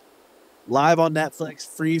 Live on Netflix,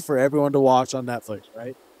 free for everyone to watch on Netflix,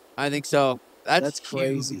 right? I think so. That's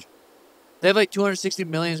crazy. huge. They have like 260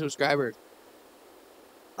 million subscribers.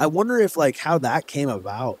 I wonder if like how that came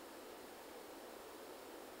about.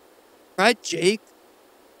 Right, Jake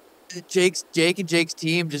and Jake's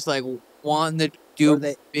team just like wanting to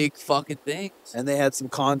do big fucking things. And they had some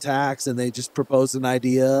contacts and they just proposed an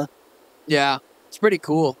idea. Yeah, it's pretty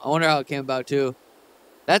cool. I wonder how it came about too.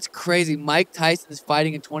 That's crazy. Mike Tyson's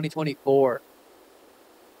fighting in 2024.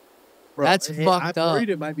 Bro, That's fucked I'm up. worried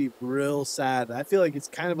it might be real sad. I feel like it's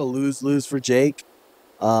kind of a lose-lose for Jake.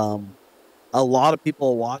 A lot of people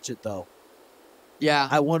will watch it though. Yeah.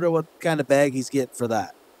 I wonder what kind of bag he's getting for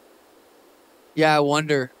that. Yeah, I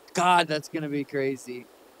wonder. God, that's gonna be crazy.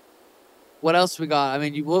 What else we got? I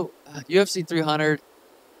mean, UFC 300.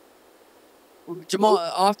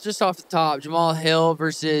 Just off the top, Jamal Hill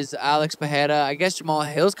versus Alex Pereira. I guess Jamal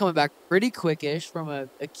Hill's coming back pretty quickish from a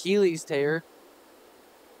Achilles tear.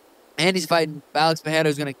 And he's fighting Alex Pereira,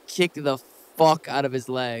 who's going to kick the fuck out of his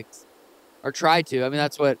legs. Or try to. I mean,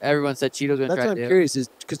 that's what everyone said Cheeto's going to try to do. That's what I'm curious is,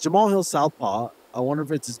 because Jamal Hill's southpaw, I wonder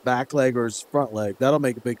if it's his back leg or his front leg. That'll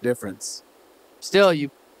make a big difference. Still,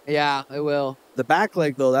 yeah, it will. The back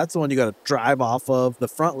leg, though, that's the one you got to drive off of. The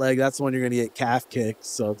front leg, that's the one you're going to get calf kicked.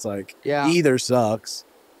 So it's like, either sucks.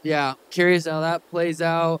 Yeah, curious how that plays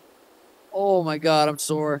out. Oh, my God, I'm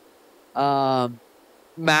sore.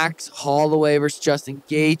 Max Holloway versus Justin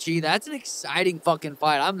Gaethje. That's an exciting fucking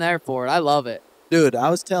fight. I'm there for it. I love it. Dude, I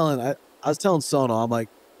was telling Sono, I'm like,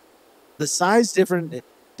 the size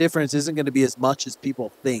difference isn't going to be as much as people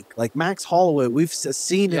think. Like Max Holloway, we've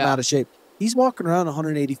seen him out of shape. He's walking around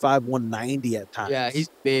 185, 190 at times. Yeah, he's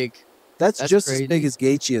big. That's just crazy. as big as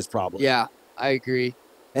Gaethje is probably. Yeah, I agree.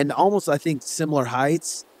 And almost, I think, similar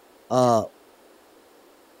heights. Did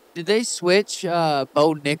they switch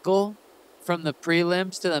Bo Nickel from the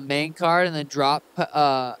prelims to the main card and then drop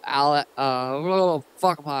Aljo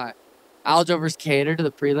versus Cater to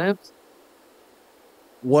the prelims?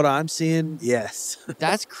 What I'm seeing, yes.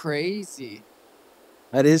 That's crazy.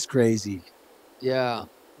 That is crazy. Yeah.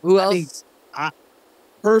 Who else?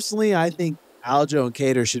 Personally, I think Aljo and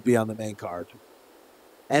Cater should be on the main card.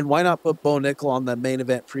 And why not put Bo Nickel on the main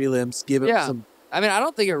event prelims? Give him some. I mean, I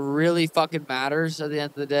don't think it really fucking matters at the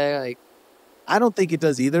end of the day. Like, I don't think it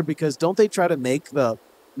does either, because don't they try to make the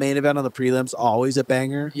main event on the prelims always a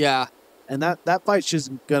banger? Yeah. And that fight's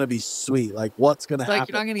just going to be sweet. Like, what's going to happen? Like,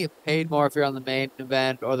 you're not going to get paid more if you're on the main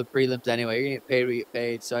event or the prelims anyway. You're going to get paid when you get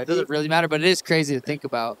paid. So it doesn't really matter, but it is crazy to think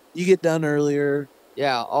about. You get done earlier.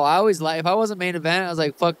 Yeah. Oh, I always if I wasn't main event, I was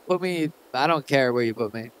like, fuck, put me. I don't care where you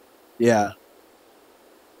put me. Yeah.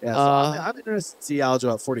 Yeah. So I'm interested to see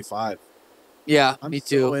Aljo at 45. Yeah, I'm me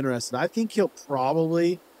too. So interested. I think he'll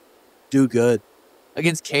probably do good.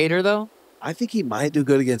 Against Cater, though? I think he might do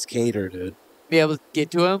good against Cater, dude. Be able to get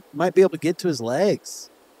to him? Might be able to get to his legs.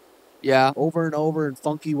 Yeah. Over and over in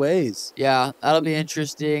funky ways. Yeah, that'll be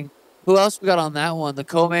interesting. Who else we got on that one? The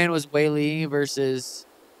co-main was Weili versus...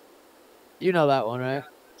 You know that one, right?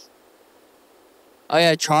 Oh,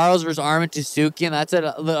 yeah, Charles versus Armin Tsuki, and that's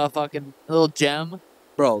a fucking little gem.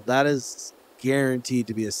 Bro, that is guaranteed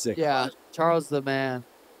to be a sick Yeah, fight. Charles the man.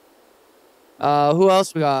 Who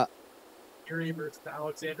else we got? Yuri versus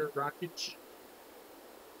Alexander Rakic.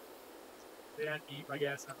 Yeah, deep, I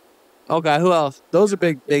guess. Okay, who else? Those are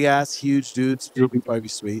big ass, huge dudes. It'll probably be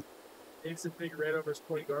sweet. Davidson Figueiredo versus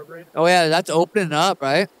Cody Garbrandt. Oh, yeah, that's opening up,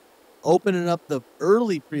 right? Opening up the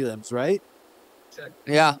early prelims, right? Check.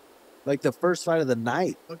 Yeah. Like the first fight of the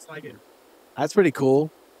night. Looks like it. That's pretty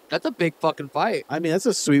cool. That's a big fucking fight. I mean, that's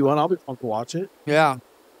a sweet one. I'll be pumped to watch it. Yeah.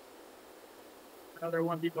 Another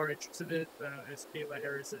one people are interested in is Kayla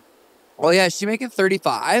Harrison. Oh, yeah, is she making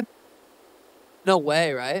 35? No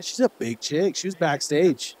way, right? She's a big chick. She was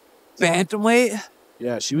backstage. Bantamweight?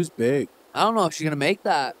 Yeah, she was big. I don't know if she's going to make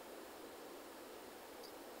that.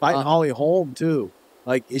 Fighting Holly Holm, too.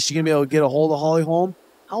 Like, is she going to be able to get a hold of Holly Holm?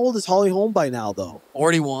 How old is Holly Holm by now, though?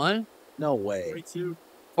 41? No way. 42.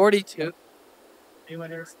 42. Eli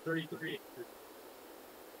Harris 33.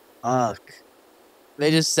 Fuck.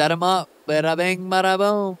 They just set him up. Bada bing, bada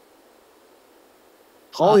boom.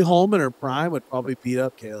 Holly Holm in her prime would probably beat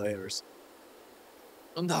up Kayla Harris.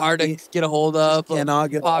 Hard to get a hold of. Cannot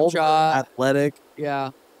get Pop hold of her. shot. Athletic.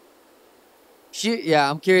 Yeah.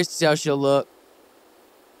 I'm curious to see how she'll look.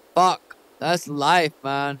 Fuck. That's life,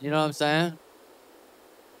 man. You know what I'm saying?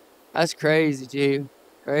 That's crazy, G.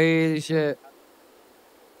 Crazy shit.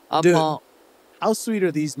 I'm Dude, pumped. how sweet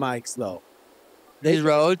are these mics, though? They These can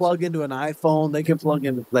Rhodes? plug into an iPhone. They can plug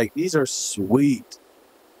in, like, these are sweet.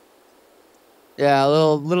 Yeah, a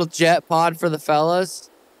little jet pod for the fellas.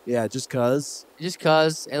 Yeah, just cause. Just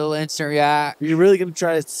cause a little instant react. You're really going to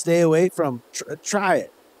try to stay away from, try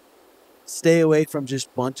it. Stay away from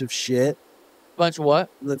just bunch of shit. Bunch of what?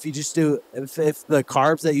 If you just do, if the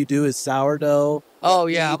carbs that you do is sourdough. Oh,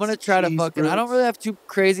 yeah. I'm going to try to cheese, fucking, I don't fruits. really have too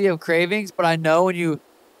crazy of cravings, but I know when you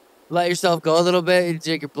let yourself go a little bit, you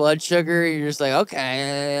take your blood sugar, you're just like,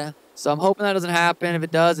 okay. So I'm hoping that doesn't happen. If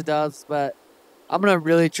it does, it does. But I'm going to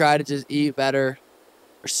really try to just eat better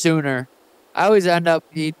or sooner. I always end up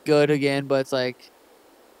eat good again, but it's like,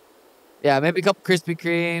 yeah, maybe a couple Krispy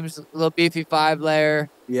Kremes, a little beefy 5-layer,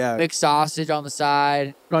 Yeah, mixed sausage on the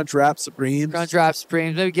side, Crunch Wrap Supremes. Crunch Wrap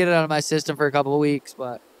Supremes. Maybe get it out of my system for a couple of weeks,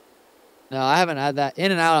 but no, I haven't had that.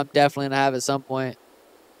 In and Out, I'm definitely gonna have at some point.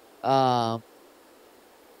 Yeah,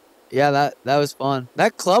 that was fun.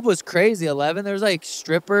 That club was crazy. 11. There was like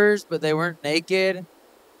strippers, but they weren't naked.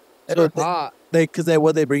 They So were hot. They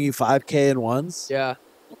bring you 5K in ones. Yeah.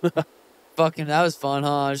 Fucking, that was fun,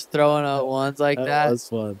 huh? Just throwing out ones like that. That was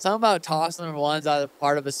fun. Something about tossing them ones out of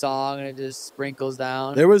part of a song and it just sprinkles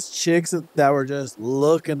down. There was chicks that were just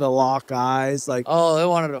looking to lock eyes, like, Oh, they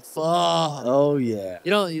wanted to fuck. oh yeah, You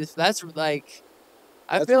know, that's like,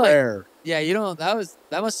 I that's feel like, rare. yeah, you know, that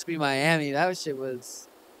must be Miami. That shit was,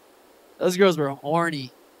 those girls were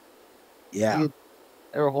horny. Yeah.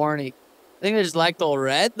 They were horny. I think they just liked old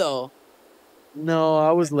red, though. No,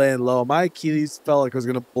 I was laying low. My Achilles felt like it was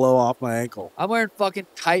gonna blow off my ankle. I'm wearing fucking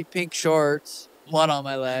tight pink shorts, blood on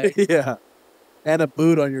my leg, Yeah, and a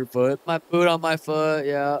boot on your foot. my boot on my foot,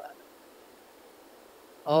 yeah.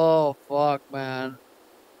 Oh, fuck, man.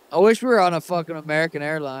 I wish we were on a fucking American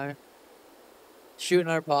airline. Shooting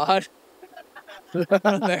our pod.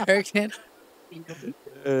 American.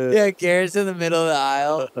 Yeah, Garrett's in the middle of the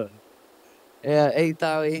aisle. Yeah,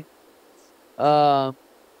 8,000.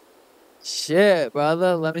 Shit,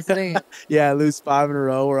 brother. Let me think. Yeah, lose 5 in a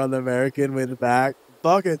row. We're on the American way back.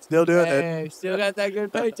 Fuck it, still doing it. Hey, still got that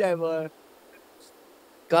good paycheck, boy.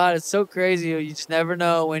 God, it's so crazy. You just never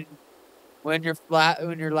know when your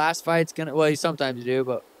last fight's gonna. Well, you sometimes do,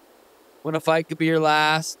 but when a fight could be your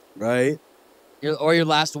last, Right? or your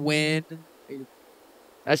last win,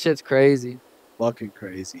 that shit's crazy. Fucking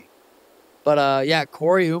crazy. But yeah,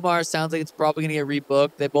 Corey Umar sounds like it's probably gonna get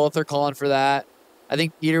rebooked. They both are calling for that. I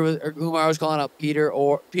think Umar was calling out Peter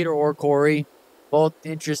or Corey. Both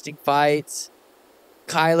interesting fights.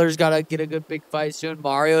 Kyler's got to get a good big fight soon.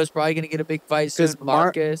 Mario's probably going to get a big fight soon.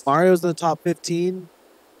 Marcus. Mario's in the top 15.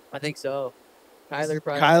 I think so.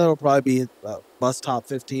 Kyler will probably be bust top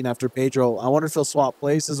 15 after Pedro. I wonder if he'll swap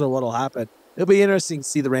places or what'll happen. It'll be interesting to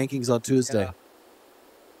see the rankings on Tuesday. Yeah.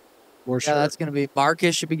 For sure. That's going to be...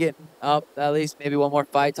 Marcus should be getting up at least maybe one more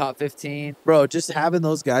fight, top 15. Bro, just having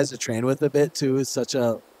those guys to train with a bit, too, is such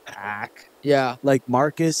a hack. Yeah. Like,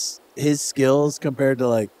 Marcus, his skills compared to,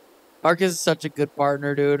 like... Marcus is such a good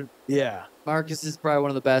partner, dude. Yeah. Marcus is probably one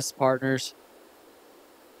of the best partners.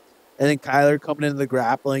 And then Kyler coming into the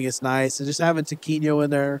grappling is nice. And just having Taquino in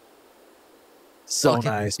there, so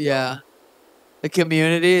nice. Bro. Yeah. The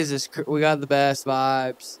community is just... We got the best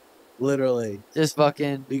vibes. Literally. Just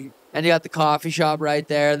fucking... And you got the coffee shop right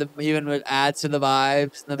there. Even would add to the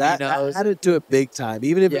vibes. That added to it big time.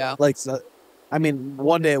 Even if I mean,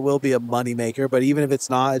 one day it will be a moneymaker, but even if it's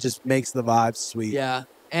not, it just makes the vibes sweet. Yeah.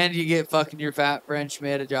 And you get fucking your fat French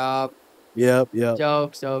Schmidt a job. Yep.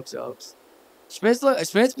 Jokes.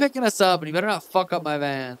 Schmidt's picking us up, and he better not fuck up my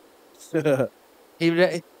van.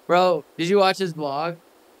 Bro, did you watch his vlog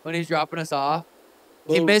when he's dropping us off?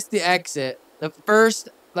 He missed the exit. The first,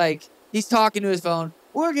 he's talking to his phone.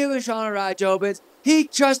 We're giving Sean a ride, Jobits. He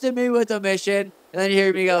trusted me with the mission. And then you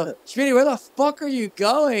hear me go, Schmitty, where the fuck are you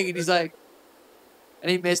going? And he's like,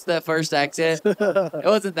 and he missed the first exit. It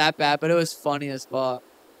wasn't that bad, but it was funny as fuck.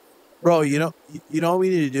 Bro, you know what we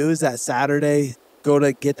need to do is that Saturday, go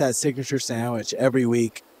to get that signature sandwich every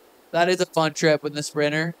week. That is a fun trip with the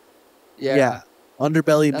Sprinter. Yeah.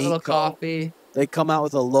 Underbelly meat. Little coffee. They come out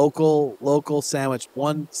with a local sandwich,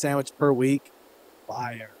 one sandwich per week.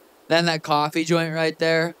 Fire. Then that coffee joint right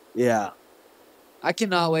there. Yeah. I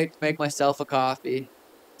cannot wait to make myself a coffee.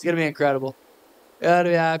 It's gonna be incredible. It's gonna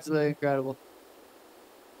be absolutely incredible.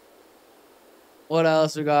 What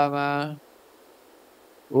else we got, man?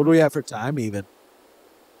 What do we have for time even?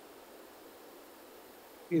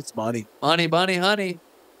 It's money. Honey, bunny, honey.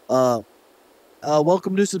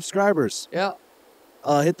 Welcome new subscribers. Yeah.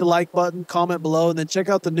 Hit the like button, comment below, and then check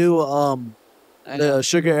out the new I know. the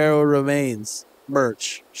Sugar Arrow Remains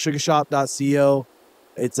merch. Sugarshop.co.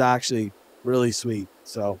 It's actually really sweet.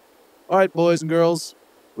 So, all right, boys and girls,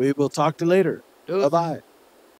 we will talk to you later. Do it. Bye bye.